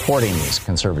 who are supporting these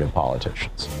conservative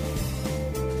politicians.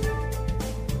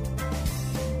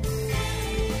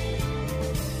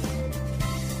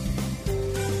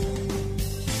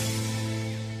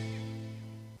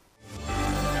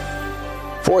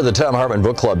 For the Thom Hartmann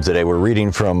Book Club today, we're reading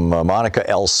from Monica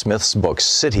L. Smith's book,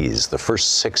 Cities, The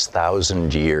First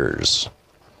 6,000 Years.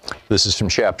 This is from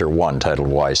Chapter 1, titled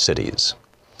Why Cities.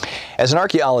 As an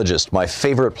archaeologist, my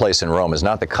favorite place in Rome is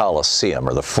not the Colosseum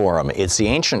or the Forum. It's the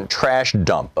ancient trash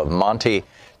dump of Monte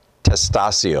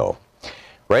Testaccio.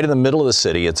 Right in the middle of the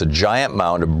city, it's a giant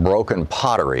mound of broken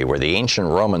pottery where the ancient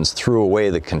Romans threw away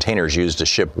the containers used to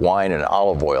ship wine and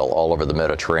olive oil all over the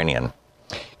Mediterranean.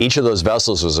 Each of those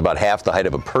vessels was about half the height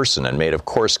of a person and made of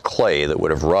coarse clay that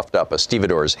would have roughed up a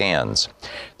stevedore's hands.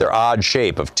 Their odd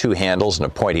shape of 2 handles and a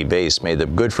pointy base made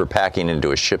them good for packing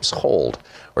into a ship's hold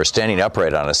or standing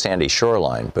upright on a sandy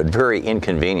shoreline, but very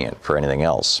inconvenient for anything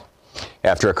else.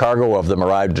 After a cargo of them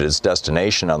arrived at its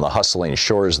destination on the hustling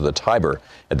shores of the Tiber,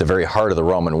 at the very heart of the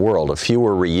Roman world, a few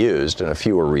were reused and a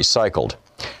few were recycled.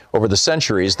 Over the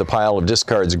centuries, the pile of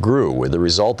discards grew, with the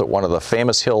result that one of the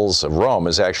famous hills of Rome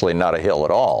is actually not a hill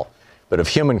at all, but of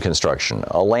human construction,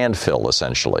 a landfill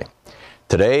essentially.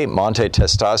 Today, Monte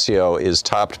Testaccio is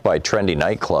topped by trendy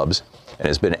nightclubs and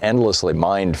has been endlessly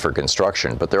mined for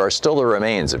construction, but there are still the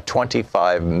remains of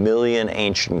 25 million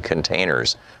ancient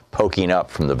containers poking up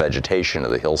from the vegetation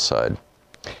of the hillside.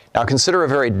 Now consider a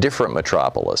very different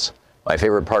metropolis. My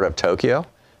favorite part of Tokyo?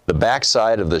 The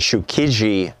backside of the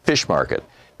Tsukiji fish market,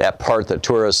 that part that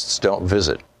tourists don't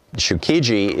visit.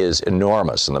 Tsukiji is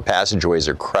enormous, and the passageways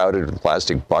are crowded with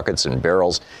plastic buckets and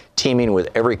barrels, teeming with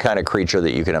every kind of creature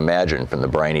that you can imagine from the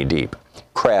briny deep.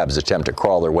 Crabs attempt to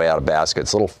crawl their way out of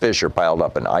baskets, little fish are piled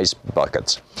up in ice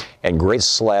buckets, and great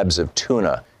slabs of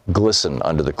tuna glisten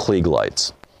under the Klieg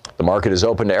lights. The market is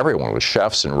open to everyone, with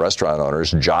chefs and restaurant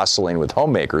owners jostling with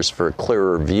homemakers for a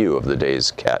clearer view of the day's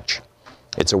catch.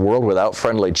 It's a world without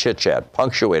friendly chit-chat,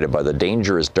 punctuated by the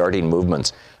dangerous darting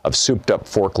movements of souped-up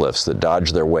forklifts that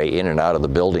dodge their way in and out of the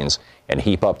buildings and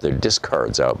heap up their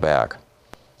discards out back.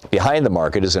 Behind the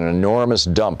market is an enormous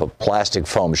dump of plastic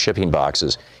foam shipping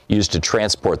boxes used to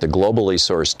transport the globally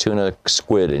sourced tuna,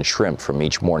 squid, and shrimp from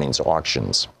each morning's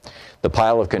auctions. The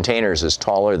pile of containers is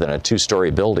taller than a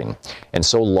two-story building and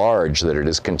so large that it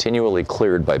is continually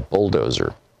cleared by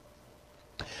bulldozer.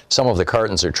 Some of the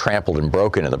cartons are trampled and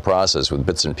broken in the process, with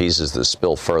bits and pieces that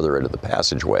spill further into the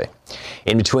passageway.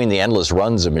 In between the endless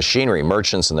runs of machinery,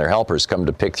 merchants and their helpers come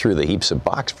to pick through the heaps of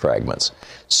box fragments.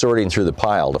 Sorting through the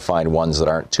pile to find ones that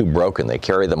aren't too broken, they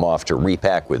carry them off to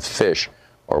repack with fish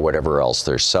or whatever else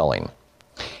they're selling.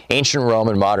 Ancient Rome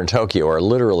and modern Tokyo are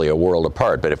literally a world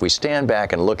apart, but if we stand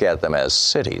back and look at them as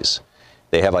cities,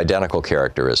 they have identical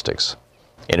characteristics.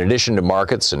 In addition to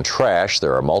markets and trash,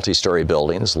 there are multi-story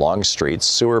buildings, long streets,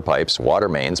 sewer pipes, water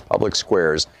mains, public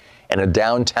squares, and a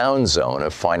downtown zone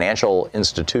of financial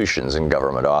institutions and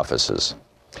government offices.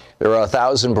 There are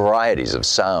 1,000 varieties of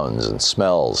sounds and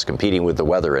smells competing with the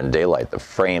weather and daylight that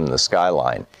frame the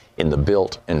skyline in the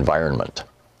built environment.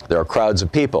 There are crowds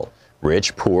of people,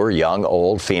 rich, poor, young,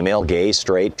 old, female, gay,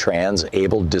 straight, trans,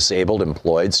 able, disabled,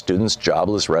 employed, students,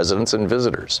 jobless, residents, and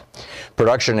visitors.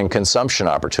 Production and consumption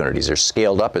opportunities are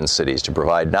scaled up in cities to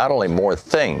provide not only more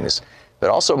things,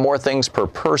 but also more things per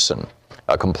person,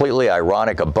 a completely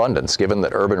ironic abundance given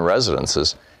that urban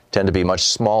residences tend to be much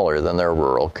smaller than their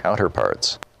rural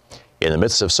counterparts. In the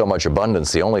midst of so much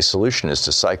abundance, the only solution is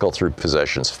to cycle through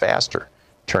possessions faster,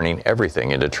 turning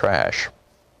everything into trash.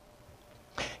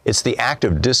 It's the act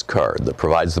of discard that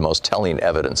provides the most telling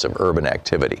evidence of urban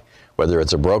activity, whether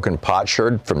it's a broken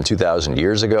potsherd from 2,000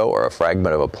 years ago or a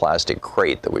fragment of a plastic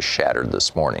crate that was shattered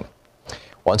this morning.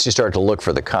 Once you start to look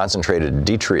for the concentrated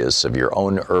detritus of your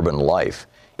own urban life,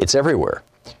 it's everywhere.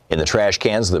 In the trash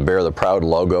cans that bear the proud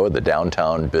logo of the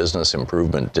Downtown Business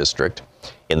Improvement District,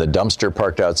 in the dumpster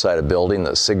parked outside a building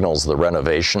that signals the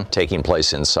renovation taking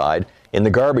place inside, in the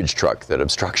garbage truck that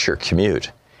obstructs your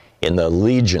commute, in the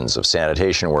legions of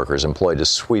sanitation workers employed to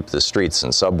sweep the streets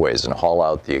and subways and haul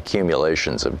out the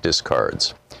accumulations of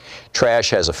discards.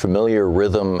 Trash has a familiar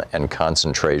rhythm and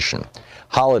concentration.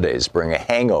 Holidays bring a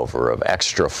hangover of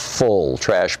extra full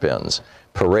trash bins.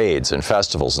 Parades and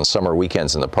festivals and summer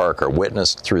weekends in the park are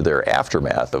witnessed through their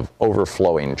aftermath of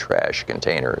overflowing trash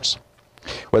containers.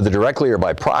 Whether directly or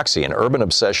by proxy, an urban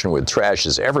obsession with trash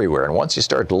is everywhere, and once you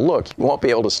start to look, you won't be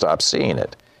able to stop seeing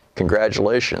it.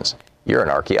 Congratulations. You're an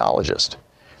archaeologist.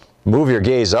 Move your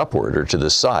gaze upward or to the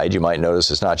side, you might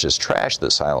notice it's not just trash that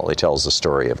silently tells the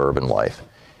story of urban life.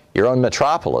 Your own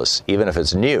metropolis, even if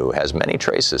it's new, has many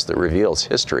traces that reveal its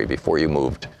history before you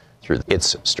moved through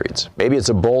its streets. Maybe it's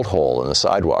a bolt hole in the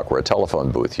sidewalk where a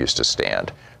telephone booth used to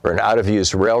stand, or an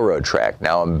out-of-use railroad track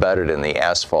now embedded in the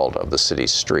asphalt of the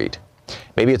city's street.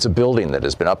 Maybe it's a building that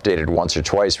has been updated once or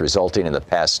twice, resulting in the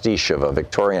pastiche of a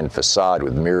Victorian facade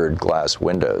with mirrored glass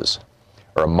windows,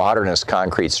 or a modernist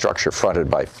concrete structure fronted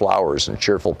by flowers and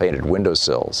cheerful painted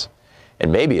windowsills. And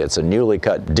maybe it's a newly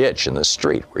cut ditch in the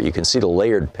street where you can see the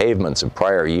layered pavements of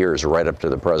prior years right up to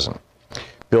the present.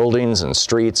 Buildings and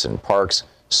streets and parks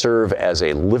serve as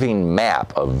a living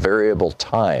map of variable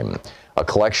time, a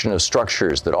collection of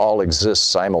structures that all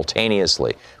exist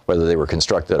simultaneously, whether they were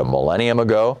constructed a millennium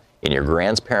ago, in your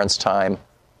grandparents' time,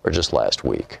 or just last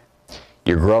week.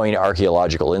 Your growing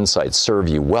archaeological insights serve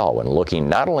you well when looking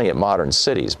not only at modern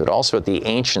cities, but also at the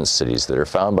ancient cities that are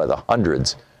found by the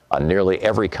hundreds on nearly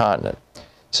every continent.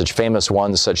 Such famous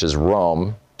ones such as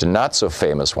Rome, to not so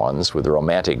famous ones with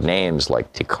romantic names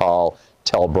like Tikal,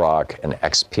 Tel Brak, and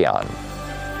Expion.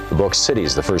 The book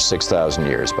Cities, the First 6,000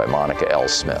 Years by Monica L.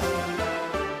 Smith.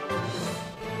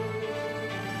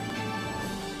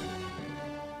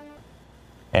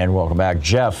 And welcome back,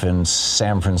 Jeff in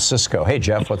San Francisco. Hey,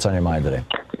 Jeff, what's on your mind today?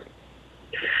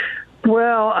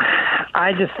 Well,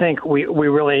 I just think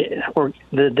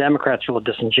the Democrats are a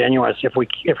little disingenuous if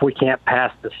we can't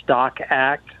pass the Stock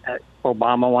Act that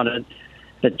Obama wanted,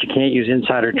 that you can't use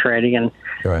insider trading, and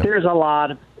there's a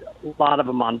lot of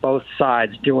them on both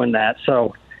sides doing that.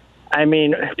 So, I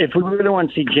mean, if we really want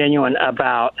to see genuine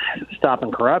about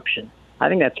stopping corruption, I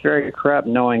think that's very corrupt,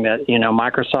 knowing that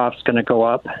Microsoft's going to go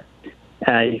up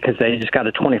because they just got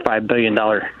a $25 billion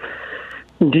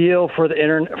deal for the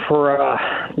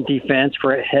defense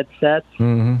for headsets,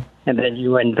 and then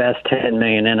you invest $10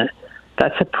 million in it.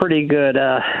 That's a pretty good.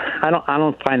 I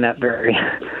don't find that very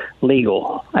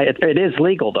legal. It is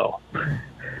legal though.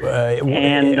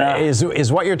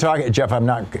 Is what you're talking, Jeff? I'm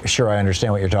not sure I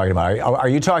understand what you're talking about. Are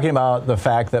you talking about the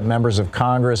fact that members of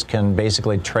Congress can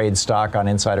basically trade stock on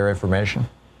insider information?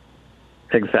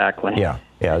 Exactly. Yeah,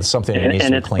 it's something that needs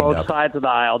to be cleaned up. And it's both sides of the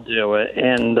aisle do it,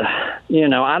 and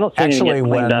I don't think it gets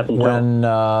cleaned up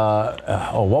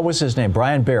until what was his name?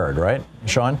 Brian Baird, right,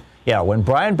 Sean? Yeah, when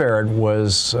Brian Baird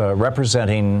was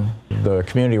representing the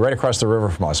community right across the river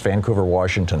from us, Vancouver,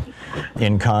 Washington,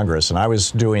 in Congress, and I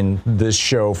was doing this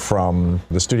show from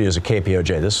the studios of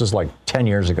KPOJ. This was like 10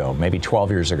 years ago, maybe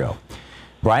 12 years ago.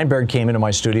 Brian Baird came into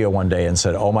my studio one day and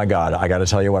said, "Oh my God, I got to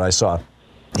tell you what I saw."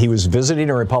 He was visiting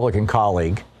a Republican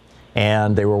colleague,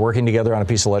 and they were working together on a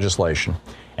piece of legislation.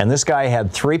 And this guy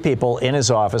had 3 people in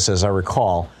his office, as I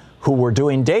recall, who were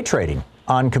doing day trading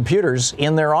on computers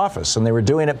in their office, and they were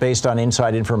doing it based on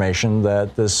inside information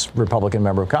that this Republican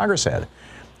member of Congress had.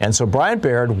 And so Brian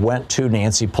Baird went to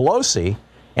Nancy Pelosi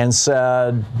and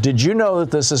said, "Did you know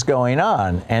that this is going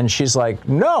on?" And she's like,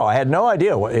 "No, I had no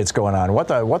idea it's going on. What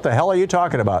the hell are you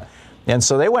talking about?" And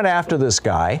so they went after this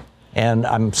guy, and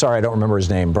I'm sorry I don't remember his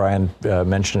name. Brian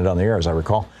mentioned it on the air, as I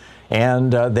recall.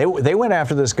 And they went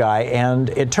after this guy, and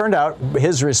it turned out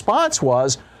his response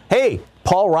was, "Hey,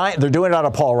 Paul Ryan, they're doing it out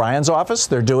of Paul Ryan's office.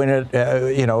 They're doing it,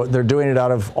 they're doing it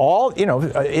out of all,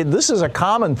 this is a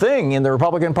common thing in the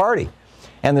Republican Party."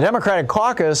 And the Democratic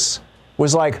caucus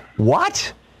was like,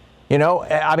 "What?"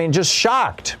 Just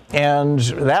shocked. And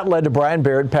that led to Brian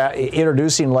Baird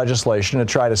introducing legislation to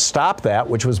try to stop that,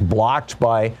 which was blocked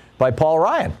by Paul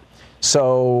Ryan.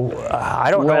 So I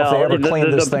don't know if they ever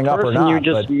cleaned this thing up or not. You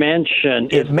just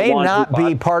mentioned it may not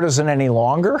be partisan any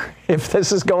longer if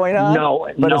this is going on.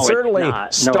 But it certainly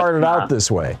started out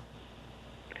this way.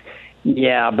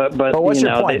 Yeah, but what's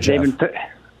your point, Jeff?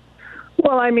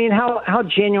 Well, I mean, how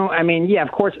genuine? I mean, yeah,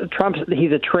 of course,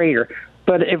 he's a traitor.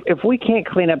 But if we can't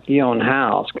clean up the own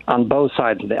house on both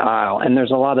sides of the aisle, and there's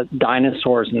a lot of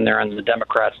dinosaurs in there and the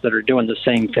Democrats that are doing the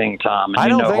same thing, Tom, and I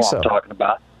don't think who so. I'm talking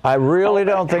about. I really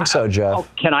don't think so, Jeff.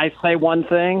 Can I say one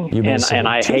thing? And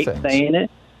I hate saying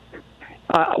it.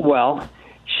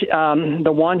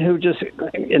 The one who just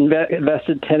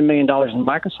invested $10 million in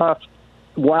Microsoft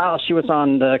while she was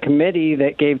on the committee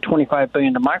that gave $25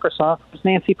 billion to Microsoft was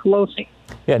Nancy Pelosi.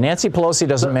 Yeah, Nancy Pelosi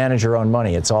doesn't manage her own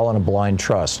money. It's all in a blind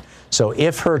trust. So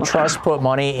if her trust put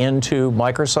money into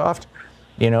Microsoft,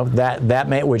 that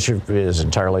may, which is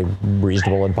entirely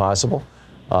reasonable and possible.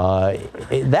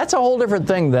 That's a whole different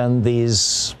thing than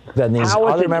these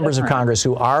other members of Congress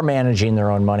who are managing their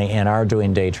own money and are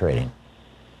doing day trading.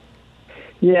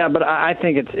 Yeah, but I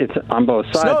think it's on both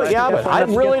sides. No, but I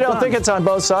really don't think it's on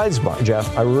both sides,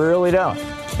 Jeff. I really don't.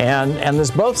 And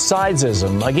this both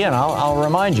sidesism, again, I'll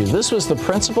remind you, this was the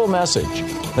principal message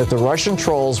that the Russian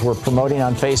trolls were promoting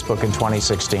on Facebook in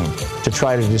 2016 to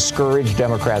try to discourage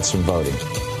Democrats from voting.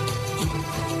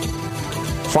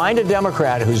 Find a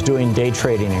Democrat who's doing day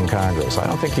trading in Congress. I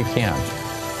don't think you can.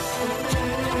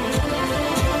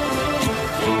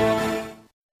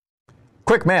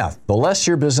 Quick math. The less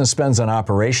your business spends on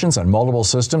operations, on multiple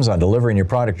systems, on delivering your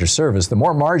product or service, the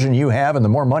more margin you have and the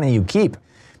more money you keep.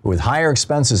 With higher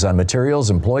expenses on materials,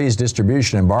 employees,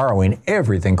 distribution, and borrowing,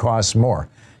 everything costs more.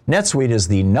 NetSuite is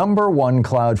the #1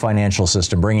 cloud financial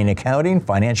system, bringing accounting,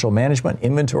 financial management,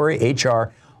 inventory,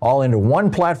 HR, all into one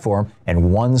platform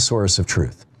and one source of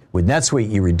truth. With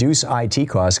NetSuite, you reduce IT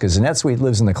costs because NetSuite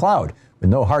lives in the cloud with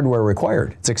no hardware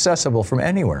required. It's accessible from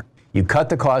anywhere. You cut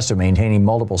the cost of maintaining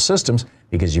multiple systems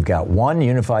because you've got one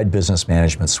unified business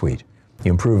management suite.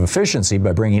 You improve efficiency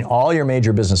by bringing all your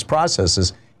major business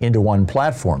processes into one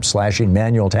platform, slashing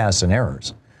manual tasks and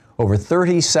errors. Over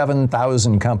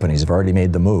 37,000 companies have already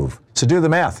made the move. So do the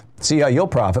math. See how you'll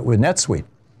profit with NetSuite.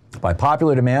 By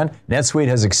popular demand, NetSuite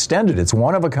has extended its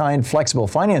one-of-a-kind flexible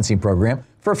financing program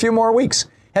for a few more weeks.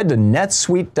 Head to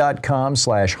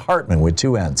netsuite.com/Hartman with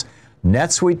 2 N's.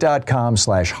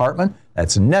 netsuite.com/Hartman.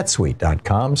 That's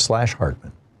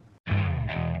netsuite.com/Hartman.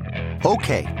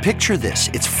 Okay, picture this.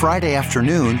 It's Friday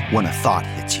afternoon when a thought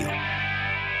hits you.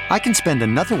 I can spend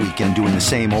another weekend doing the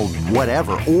same old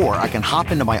whatever, or I can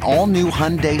hop into my all-new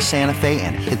Hyundai Santa Fe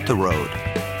and hit the road.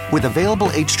 With available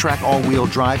H-Track all-wheel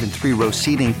drive and 3-row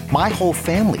seating, my whole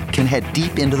family can head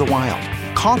deep into the wild.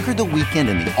 Conquer the weekend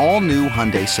in the all-new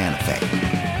Hyundai Santa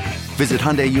Fe. Visit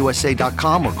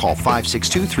HyundaiUSA.com or call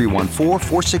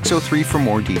 562-314-4603 for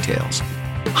more details.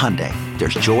 Hyundai,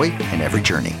 there's joy in every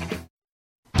journey.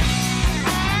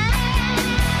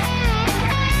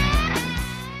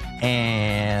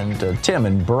 And Tim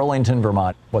in Burlington,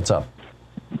 Vermont. What's up?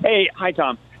 Hey, hi,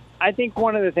 Tom. I think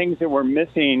one of the things that we're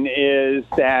missing is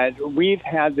that we've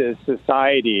had this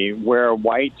society where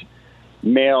white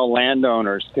male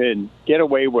landowners could get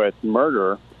away with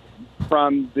murder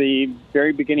from the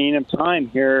very beginning of time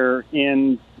here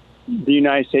in the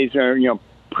United States, or,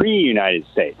 pre-United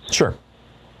States. Sure.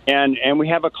 And we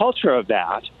have a culture of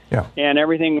that. Yeah. And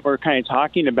everything we're kind of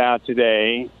talking about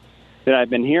today that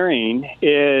I've been hearing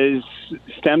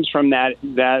stems from that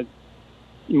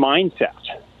mindset.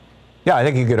 Yeah, I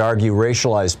think you could argue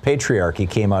racialized patriarchy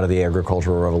came out of the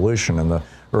agricultural revolution, and the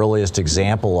earliest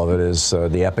example of it is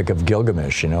the Epic of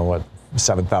Gilgamesh,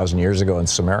 7,000 years ago in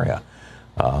Samaria.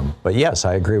 But yes,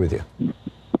 I agree with you.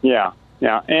 Yeah.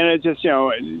 And it just,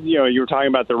 you were talking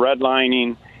about the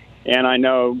redlining, and I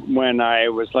know when I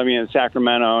was living in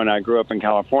Sacramento and I grew up in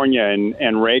California,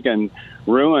 and Reagan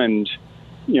ruined,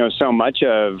 so much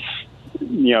of,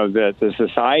 the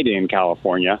society in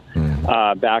California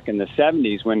back in the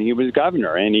 70s when he was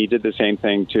governor, and he did the same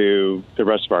thing to the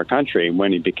rest of our country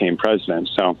when he became president.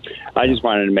 So I just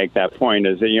wanted to make that point,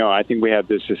 is that, I think we have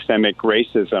this systemic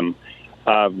racism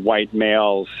of white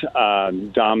males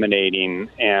dominating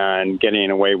and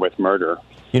getting away with murder.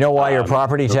 You know why your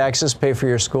property taxes pay for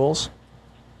your schools?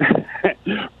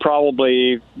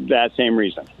 Probably that same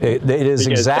reason. It is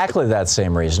exactly that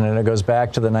same reason, and it goes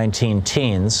back to the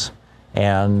 19-teens.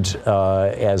 And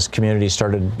as communities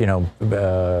started,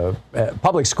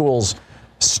 public schools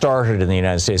started in the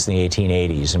United States in the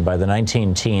 1880s, and by the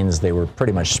 19-teens, they were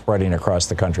pretty much spreading across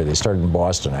the country. They started in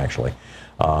Boston, actually.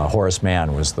 Horace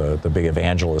Mann was the big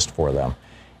evangelist for them.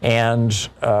 And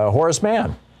Horace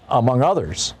Mann, among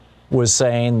others, was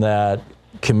saying that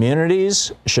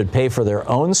communities should pay for their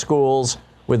own schools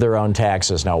with their own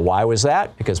taxes. Now, why was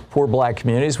that? Because poor black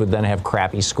communities would then have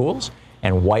crappy schools,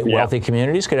 and white wealthy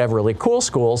communities could have really cool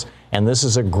schools, and this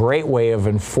is a great way of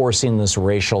enforcing this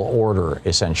racial order,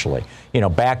 essentially.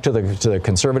 Back to the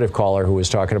conservative caller who was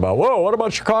talking about, whoa, what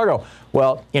about Chicago?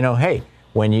 Well, hey,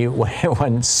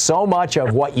 when so much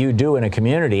of what you do in a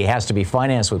community has to be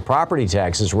financed with property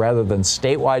taxes rather than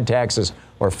statewide taxes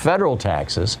or federal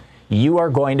taxes, you are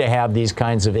going to have these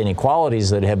kinds of inequalities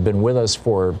that have been with us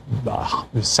for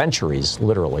centuries,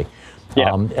 literally.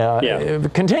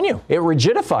 Continue. It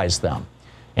rigidifies them.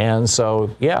 And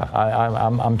so,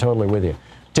 I'm totally with you.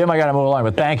 Tim, I got to move along,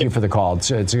 but thank you for the call.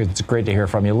 It's great to hear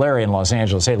from you. Larry in Los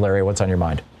Angeles. Hey, Larry, what's on your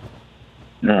mind?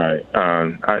 All right.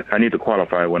 I need to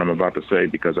qualify what I'm about to say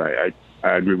because I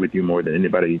agree with you more than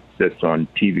anybody that's on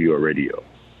TV or radio.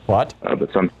 What?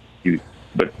 But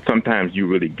sometimes you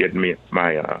really get me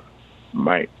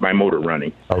my motor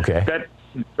running. Okay. That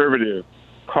conservative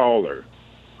caller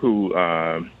who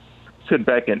sit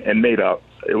back and made a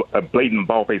blatant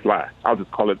bald-faced lie. I'll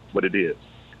just call it what it is.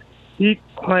 He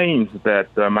claims that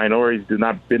minorities do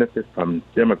not benefit from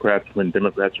Democrats when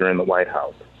Democrats are in the White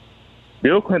House.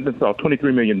 Bill Clinton saw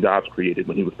 23 million jobs created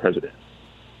when he was president.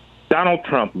 Donald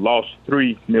Trump lost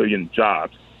 3 million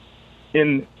jobs.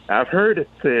 And I've heard it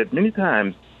said many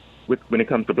times when it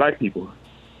comes to black people,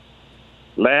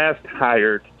 last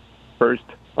hired, first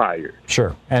fired.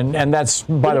 Sure. And that's,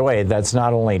 by the way, that's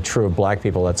not only true of black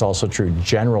people, that's also true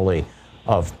generally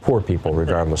of poor people,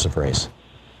 regardless of race.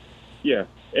 Yeah.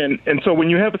 And so when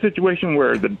you have a situation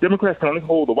where the Democrats can only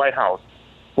hold the White House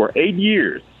for 8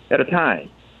 years at a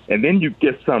time, and then you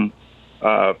get some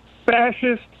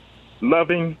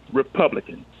fascist-loving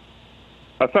Republican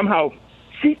somehow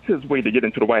cheats his way to get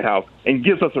into the White House and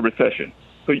gives us a recession.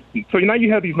 So now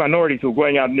you have these minorities who are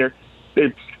going out in there.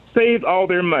 They've saved all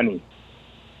their money,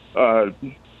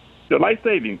 their life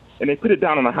savings, and they put it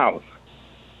down on the house.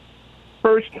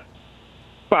 First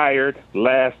fired,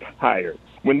 last hired.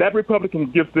 When that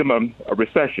Republican gives them a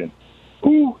recession,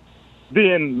 who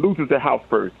then loses their house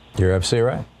first? You're absolutely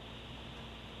right.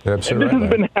 You're absolutely right. This has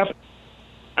been happening.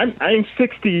 I'm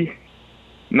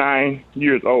 69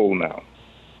 years old now,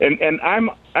 and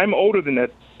I'm older than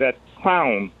that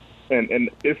clown. And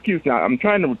excuse me, I'm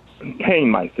trying to contain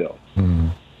myself.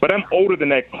 But I'm older than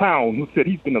that clown who said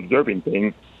he's been observing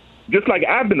things, just like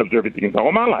I've been observing things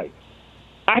all my life.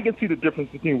 I can see the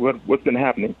difference between what's been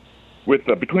happening with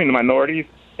between the minorities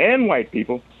and white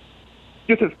people,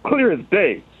 just as clear as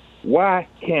day. Why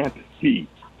can't he?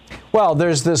 Well, there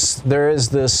is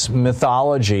this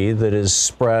mythology that is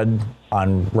spread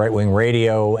on right-wing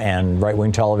radio and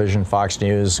right-wing television, Fox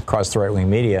News, across the right-wing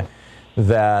media,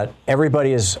 that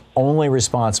everybody is only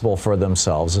responsible for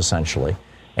themselves, essentially,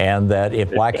 and that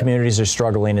if black communities are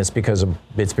struggling, it's because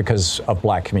of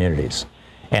black communities.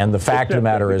 And the fact of the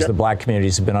matter is the black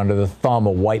communities have been under the thumb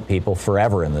of white people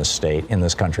forever in this state, in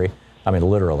this country. I mean,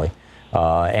 literally,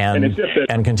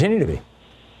 and continue to be.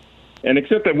 And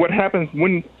except that what happens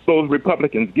when those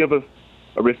Republicans give us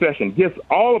a recession, gives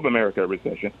all of America a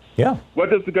recession. Yeah.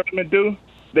 What does the government do?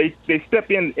 They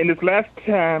step in this last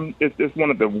time, it's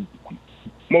one of the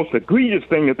most egregious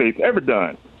things that they've ever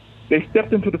done. They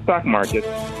stepped into the stock market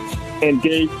and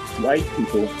gave white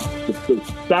people, the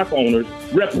stock owners,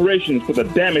 reparations for the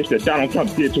damage that Donald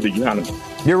Trump did to the economy.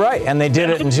 You're right, and they did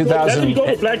it in 2000. That didn't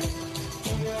go to black.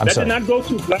 Did not go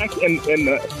to black and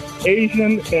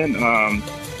Asian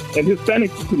and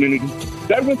Hispanic community.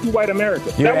 That went to white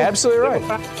America. You're absolutely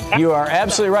right. You are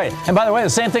absolutely right. And by the way, the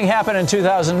same thing happened in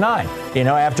 2009,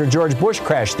 after George Bush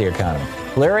crashed the economy.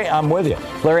 Larry, I'm with you.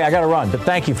 Larry, I got to run, but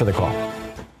thank you for the call.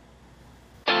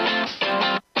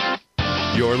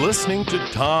 You're listening to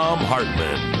Thom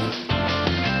Hartmann.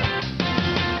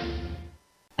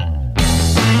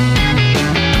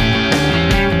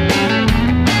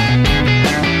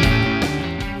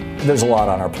 There's a lot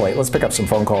on our plate. Let's pick up some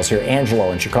phone calls here.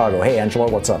 Angelo in Chicago. Hey, Angelo,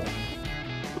 what's up?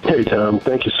 Hey, Tom.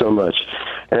 Thank you so much.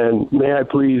 And may I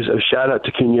please a shout out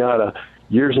to Kenyatta.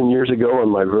 Years and years ago on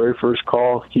my very first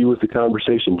call, he was the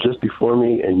conversation just before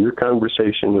me, and your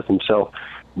conversation with himself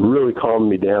really calmed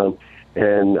me down,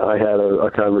 and I had a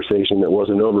conversation that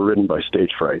wasn't overridden by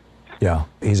stage fright. Yeah,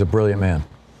 he's a brilliant man.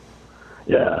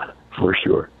 Yeah, for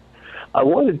sure. I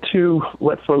wanted to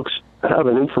let folks have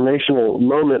an informational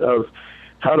moment of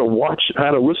how to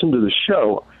listen to the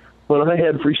show. When I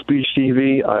had Free Speech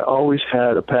TV, I always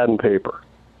had a pad and paper,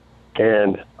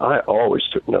 and I always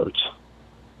took notes.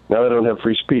 Now that I don't have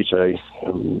free speech, I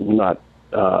am not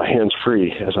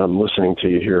hands-free as I'm listening to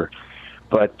you here,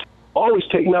 but always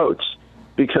take notes,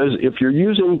 because if you're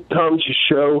using Tom's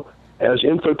show as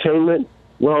infotainment,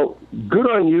 well, good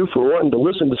on you for wanting to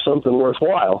listen to something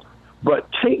worthwhile, but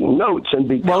take notes and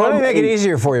become... Well, let me make it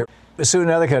easier for you. Sue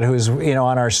Nethercutt, who's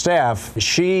on our staff,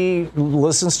 she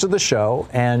listens to the show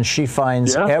and she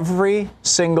finds every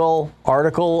single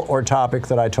article or topic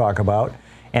that I talk about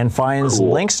and finds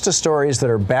links to stories that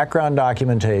are background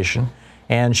documentation,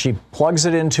 and she plugs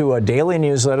it into a daily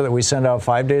newsletter that we send out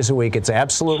 5 days a week. It's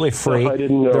absolutely free. I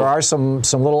didn't know. There are some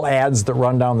little ads that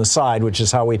run down the side, which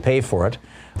is how we pay for it,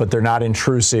 but they're not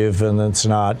intrusive and it's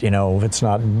not it's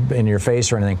not in your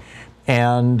face or anything.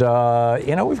 And,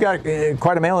 we've got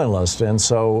quite a mailing list. And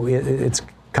so it's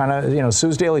kind of,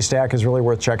 Sue's Daily Stack is really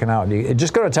worth checking out.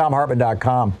 Just go to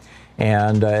thomhartmann.com,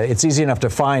 and it's easy enough to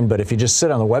find. But if you just sit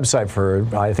on the website for,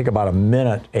 I think, about a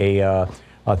minute, a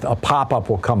pop-up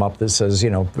will come up that says,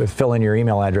 fill in your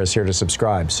email address here to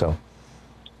subscribe. So,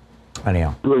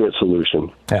 anyhow. Brilliant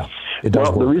solution. Yeah, it does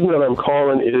work. The reason that I'm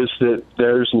calling is that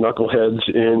there's knuckleheads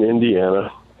in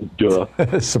Indiana. Duh.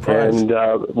 Surprise. And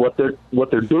what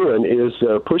they're doing is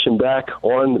pushing back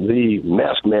on the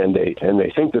mask mandate, and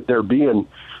they think that they're being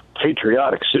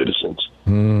patriotic citizens.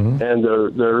 Mm-hmm. And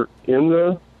they're in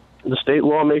the state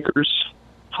lawmakers'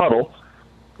 huddle.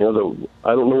 I don't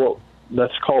know what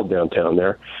that's called downtown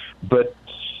there, but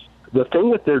the thing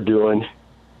that they're doing,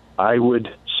 I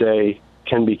would say,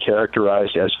 can be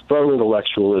characterized as faux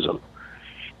intellectualism.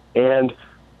 And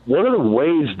one of the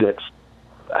ways that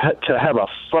to have a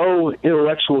faux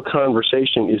intellectual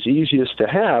conversation is easiest to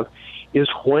have is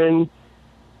when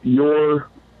you're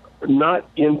not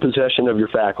in possession of your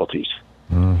faculties.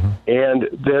 Mm-hmm. And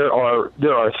there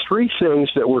are three things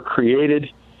that were created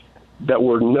that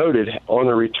were noted on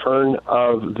the return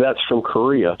of vets from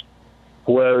Korea,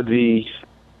 where the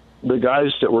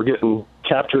guys that were getting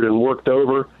captured and worked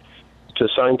over to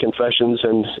sign confessions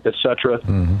and et cetera,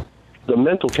 the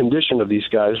mental condition of these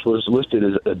guys was listed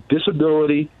as a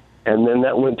disability, and then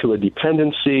that went to a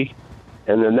dependency,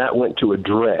 and then that went to a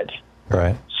dread.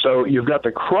 Right. So you've got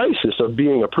the crisis of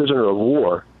being a prisoner of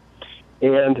war,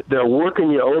 and they're working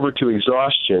you over to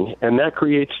exhaustion, and that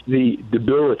creates the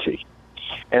debility.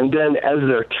 And then as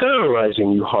they're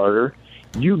terrorizing you harder,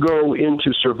 you go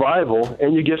into survival,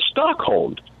 and you get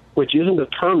Stockholmed, which isn't a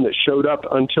term that showed up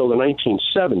until the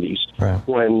 1970s, right,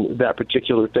 when that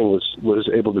particular thing was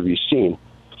able to be seen.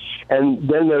 And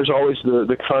then there's always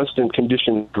the constant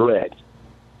condition dread.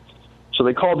 So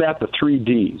they call that the 3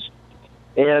 Ds.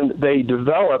 And they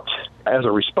developed, as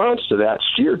a response to that,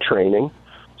 SEER training: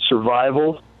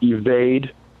 survival,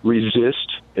 evade,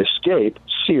 resist, escape,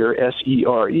 SERE,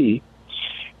 S-E-R-E.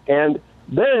 And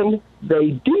then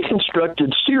they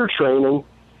deconstructed SERE training,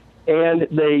 and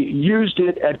they used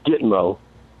it at Gitmo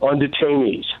on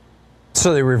detainees.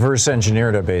 So they reverse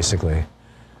engineered it, basically.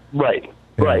 Right,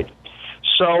 right.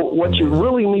 So what you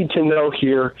really need to know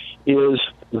here is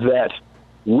that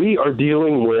we are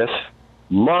dealing with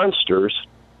monsters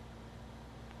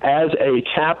as a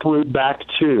taproot back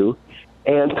to,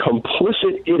 and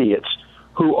complicit idiots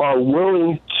who are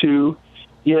willing to,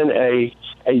 in a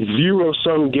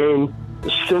zero-sum game,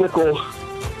 cynical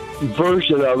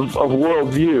version of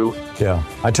worldview. Yeah,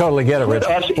 I totally get it, Rich.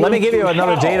 Let me give you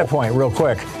another data point real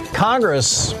quick.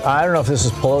 Congress, I don't know if this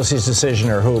is Pelosi's decision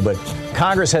or who, but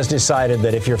Congress has decided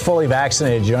that if you're fully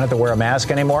vaccinated, you don't have to wear a mask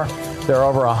anymore. There are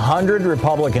over 100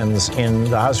 Republicans in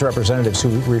the House of Representatives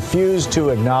who refuse to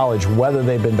acknowledge whether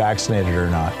they've been vaccinated or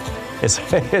not.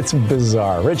 It's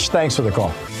bizarre. Rich, thanks for the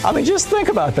call. I mean, just think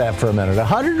about that for a minute.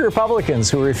 100 Republicans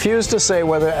who refuse to say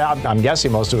whether, I'm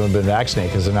guessing most of them have been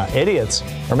vaccinated because they're not idiots,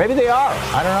 or maybe they are.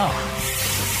 I don't know.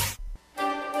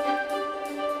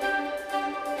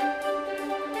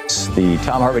 The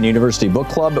Thom Hartman University Book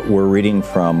Club. We're reading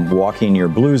from Walking Your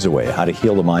Blues Away, How to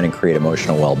Heal the Mind and Create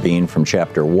Emotional Well-Being, from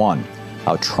Chapter 1,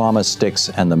 How Trauma Sticks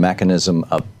and the Mechanism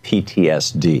of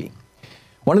PTSD.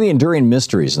 One of the enduring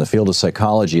mysteries in the field of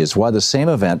psychology is why the same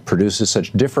event produces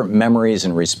such different memories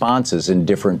and responses in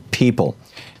different people.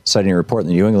 Citing a report in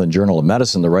the New England Journal of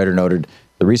Medicine, the writer noted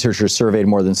the researchers surveyed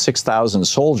more than 6,000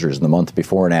 soldiers in the month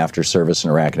before and after service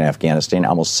in Iraq and Afghanistan.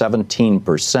 Almost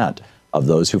 17% of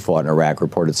those who fought in Iraq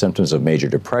reported symptoms of major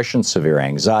depression, severe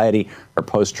anxiety, or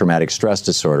post-traumatic stress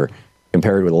disorder,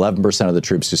 compared with 11% of the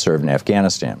troops who served in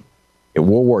Afghanistan. In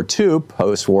World War II,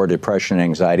 post-war depression and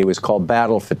anxiety was called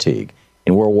battle fatigue.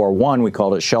 In World War I, we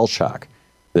called it shell shock.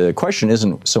 The question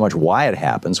isn't so much why it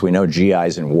happens. We know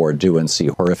GIs in war do and see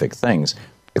horrific things.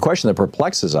 The question that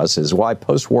perplexes us is why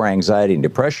post-war anxiety and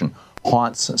depression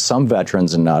haunts some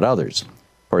veterans and not others.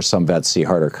 Of course, some vets see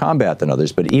harder combat than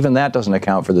others, but even that doesn't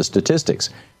account for the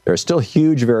statistics. There are still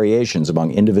huge variations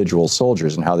among individual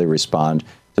soldiers in how they respond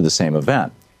to the same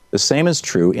event. The same is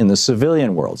true in the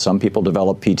civilian world. Some people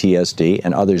develop PTSD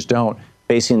and others don't,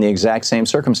 facing the exact same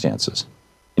circumstances.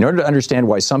 In order to understand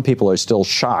why some people are still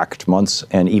shocked months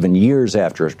and even years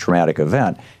after a traumatic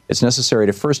event, it's necessary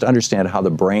to first understand how the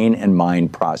brain and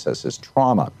mind processes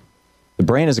trauma. The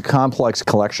brain is a complex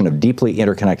collection of deeply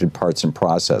interconnected parts and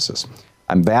processes.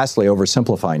 I'm vastly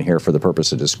oversimplifying here for the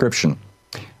purpose of description.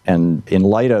 And in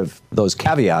light of those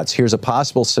caveats, here's a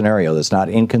possible scenario that's not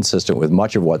inconsistent with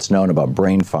much of what's known about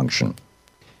brain function.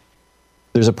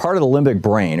 There's a part of the limbic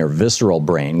brain, or visceral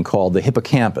brain, called the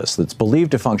hippocampus that's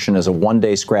believed to function as a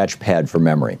one-day scratch pad for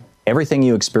memory. Everything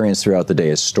you experience throughout the day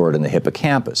is stored in the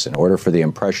hippocampus. In order for the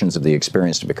impressions of the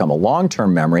experience to become a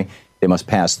long-term memory, they must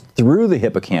pass through the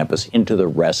hippocampus into the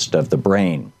rest of the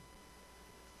brain.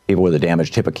 People with a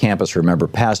damaged hippocampus remember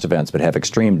past events but have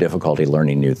extreme difficulty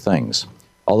learning new things.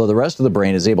 Although the rest of the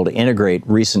brain is able to integrate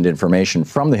recent information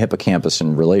from the hippocampus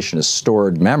in relation to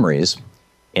stored memories,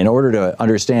 in order to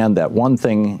understand that one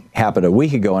thing happened a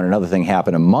week ago and another thing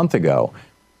happened a month ago,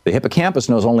 the hippocampus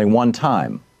knows only one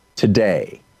time,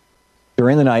 today.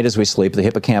 During the night as we sleep, the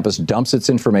hippocampus dumps its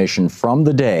information from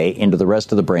the day into the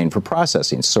rest of the brain for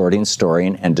processing, sorting,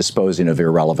 storing, and disposing of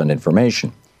irrelevant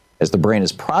information. As the brain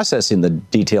is processing the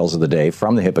details of the day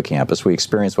from the hippocampus, we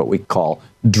experience what we call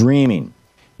dreaming.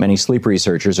 Many sleep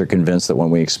researchers are convinced that when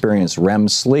we experience REM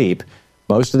sleep,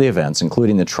 most of the events,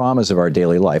 including the traumas of our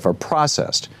daily life, are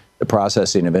processed. The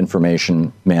processing of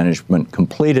information management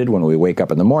completed, when we wake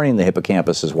up in the morning, the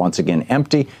hippocampus is once again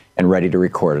empty and ready to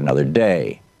record another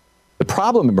day. The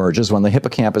problem emerges when the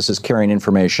hippocampus is carrying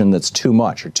information that's too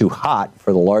much or too hot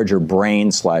for the larger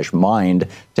brain/mind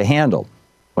to handle.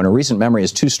 When a recent memory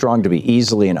is too strong to be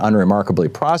easily and unremarkably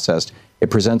processed, it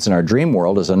presents in our dream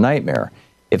world as a nightmare.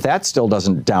 If that still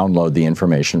doesn't download the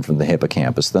information from the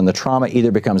hippocampus, then the trauma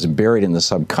either becomes buried in the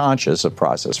subconscious, a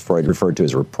process Freud referred to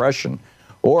as repression,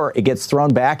 or it gets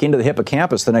thrown back into the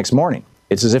hippocampus the next morning.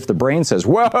 It's as if the brain says,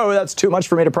 whoa, that's too much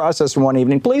for me to process in one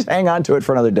evening. Please hang on to it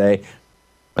for another day.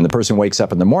 When the person wakes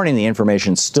up in the morning, the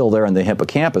information's still there in the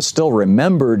hippocampus, still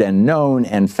remembered and known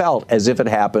and felt as if it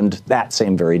happened that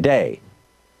same very day.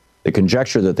 The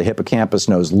conjecture that the hippocampus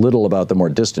knows little about the more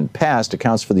distant past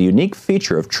accounts for the unique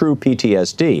feature of true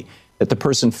PTSD, that the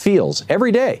person feels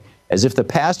every day as if the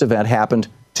past event happened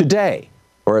today,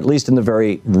 or at least in the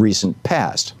very recent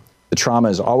past. The trauma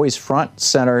is always front,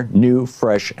 center, new,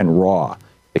 fresh, and raw.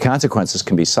 The consequences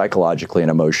can be psychologically and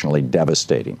emotionally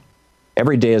devastating.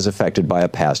 Every day is affected by a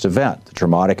past event. The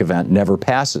traumatic event never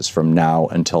passes from now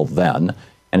until then.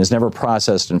 and is never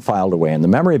processed and filed away in the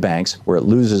memory banks, where it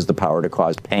loses the power to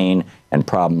cause pain and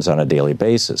problems on a daily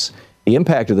basis. The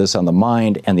impact of this on the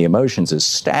mind and the emotions is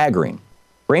staggering.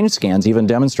 Brain scans even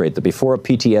demonstrate that before a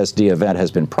PTSD event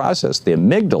has been processed, the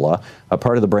amygdala, a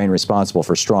part of the brain responsible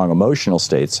for strong emotional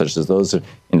states, such as those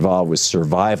involved with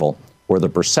survival or the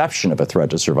perception of a threat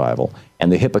to survival, and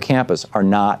the hippocampus are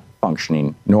not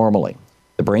functioning normally.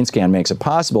 The brain scan makes it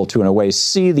possible to, in a way,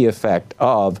 see the effect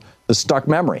of the stuck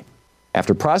memory.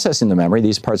 After processing the memory,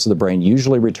 these parts of the brain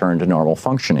usually return to normal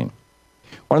functioning.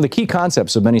 One of the key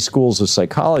concepts of many schools of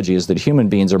psychology is that human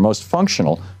beings are most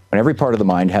functional when every part of the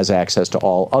mind has access to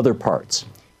all other parts.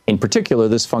 In particular,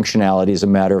 this functionality is a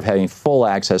matter of having full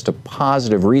access to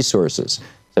positive resources,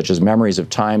 such as memories of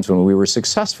times when we were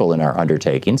successful in our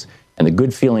undertakings and the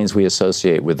good feelings we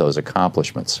associate with those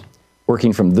accomplishments.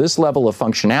 Working from this level of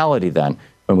functionality, then,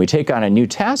 when we take on a new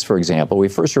task, for example, we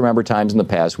first remember times in the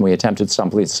past when we attempted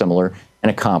something similar and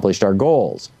accomplished our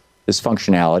goals. This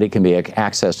functionality can be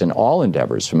accessed in all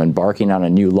endeavors, from embarking on a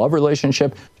new love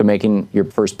relationship to making your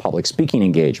first public speaking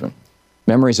engagement.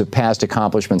 Memories of past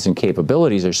accomplishments and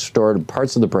capabilities are stored in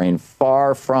parts of the brain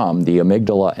far from the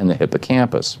amygdala and the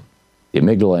hippocampus. The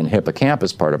amygdala and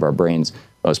hippocampus, part of our brain's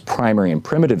most primary and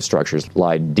primitive structures,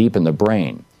 lie deep in the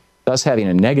brain. Thus, having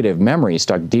a negative memory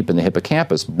stuck deep in the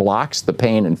hippocampus blocks the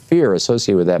pain and fear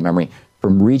associated with that memory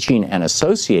from reaching and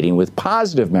associating with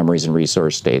positive memories and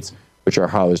resource states, which are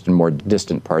housed in more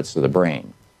distant parts of the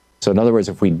brain. So in other words,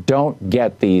 if we don't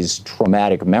get these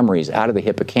traumatic memories out of the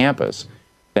hippocampus,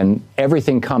 then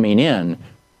everything coming in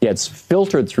gets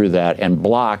filtered through that and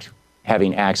blocked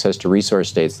having access to resource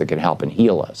states that can help and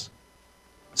heal us.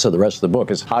 So the rest of the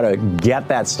book is how to get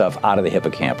that stuff out of the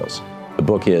hippocampus. The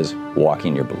book is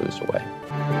Walking Your Blues Away.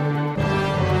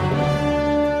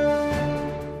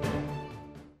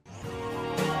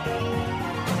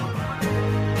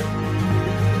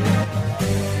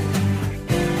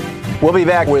 We'll be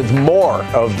back with more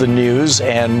of the news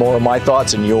and more of my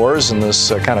thoughts and yours in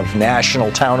this kind of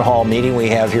national town hall meeting we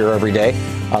have here every day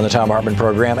on the Thom Hartmann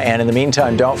program. And in the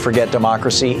meantime, don't forget,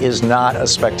 democracy is not a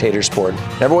spectator sport.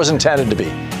 Never was intended to be.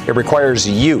 It requires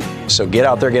you. So get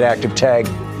out there, get active, tag,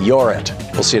 you're it.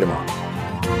 We'll see you tomorrow.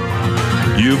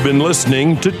 You've been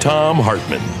listening to Thom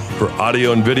Hartmann. For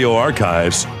audio and video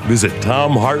archives, visit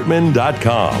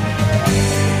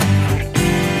thomhartmann.com.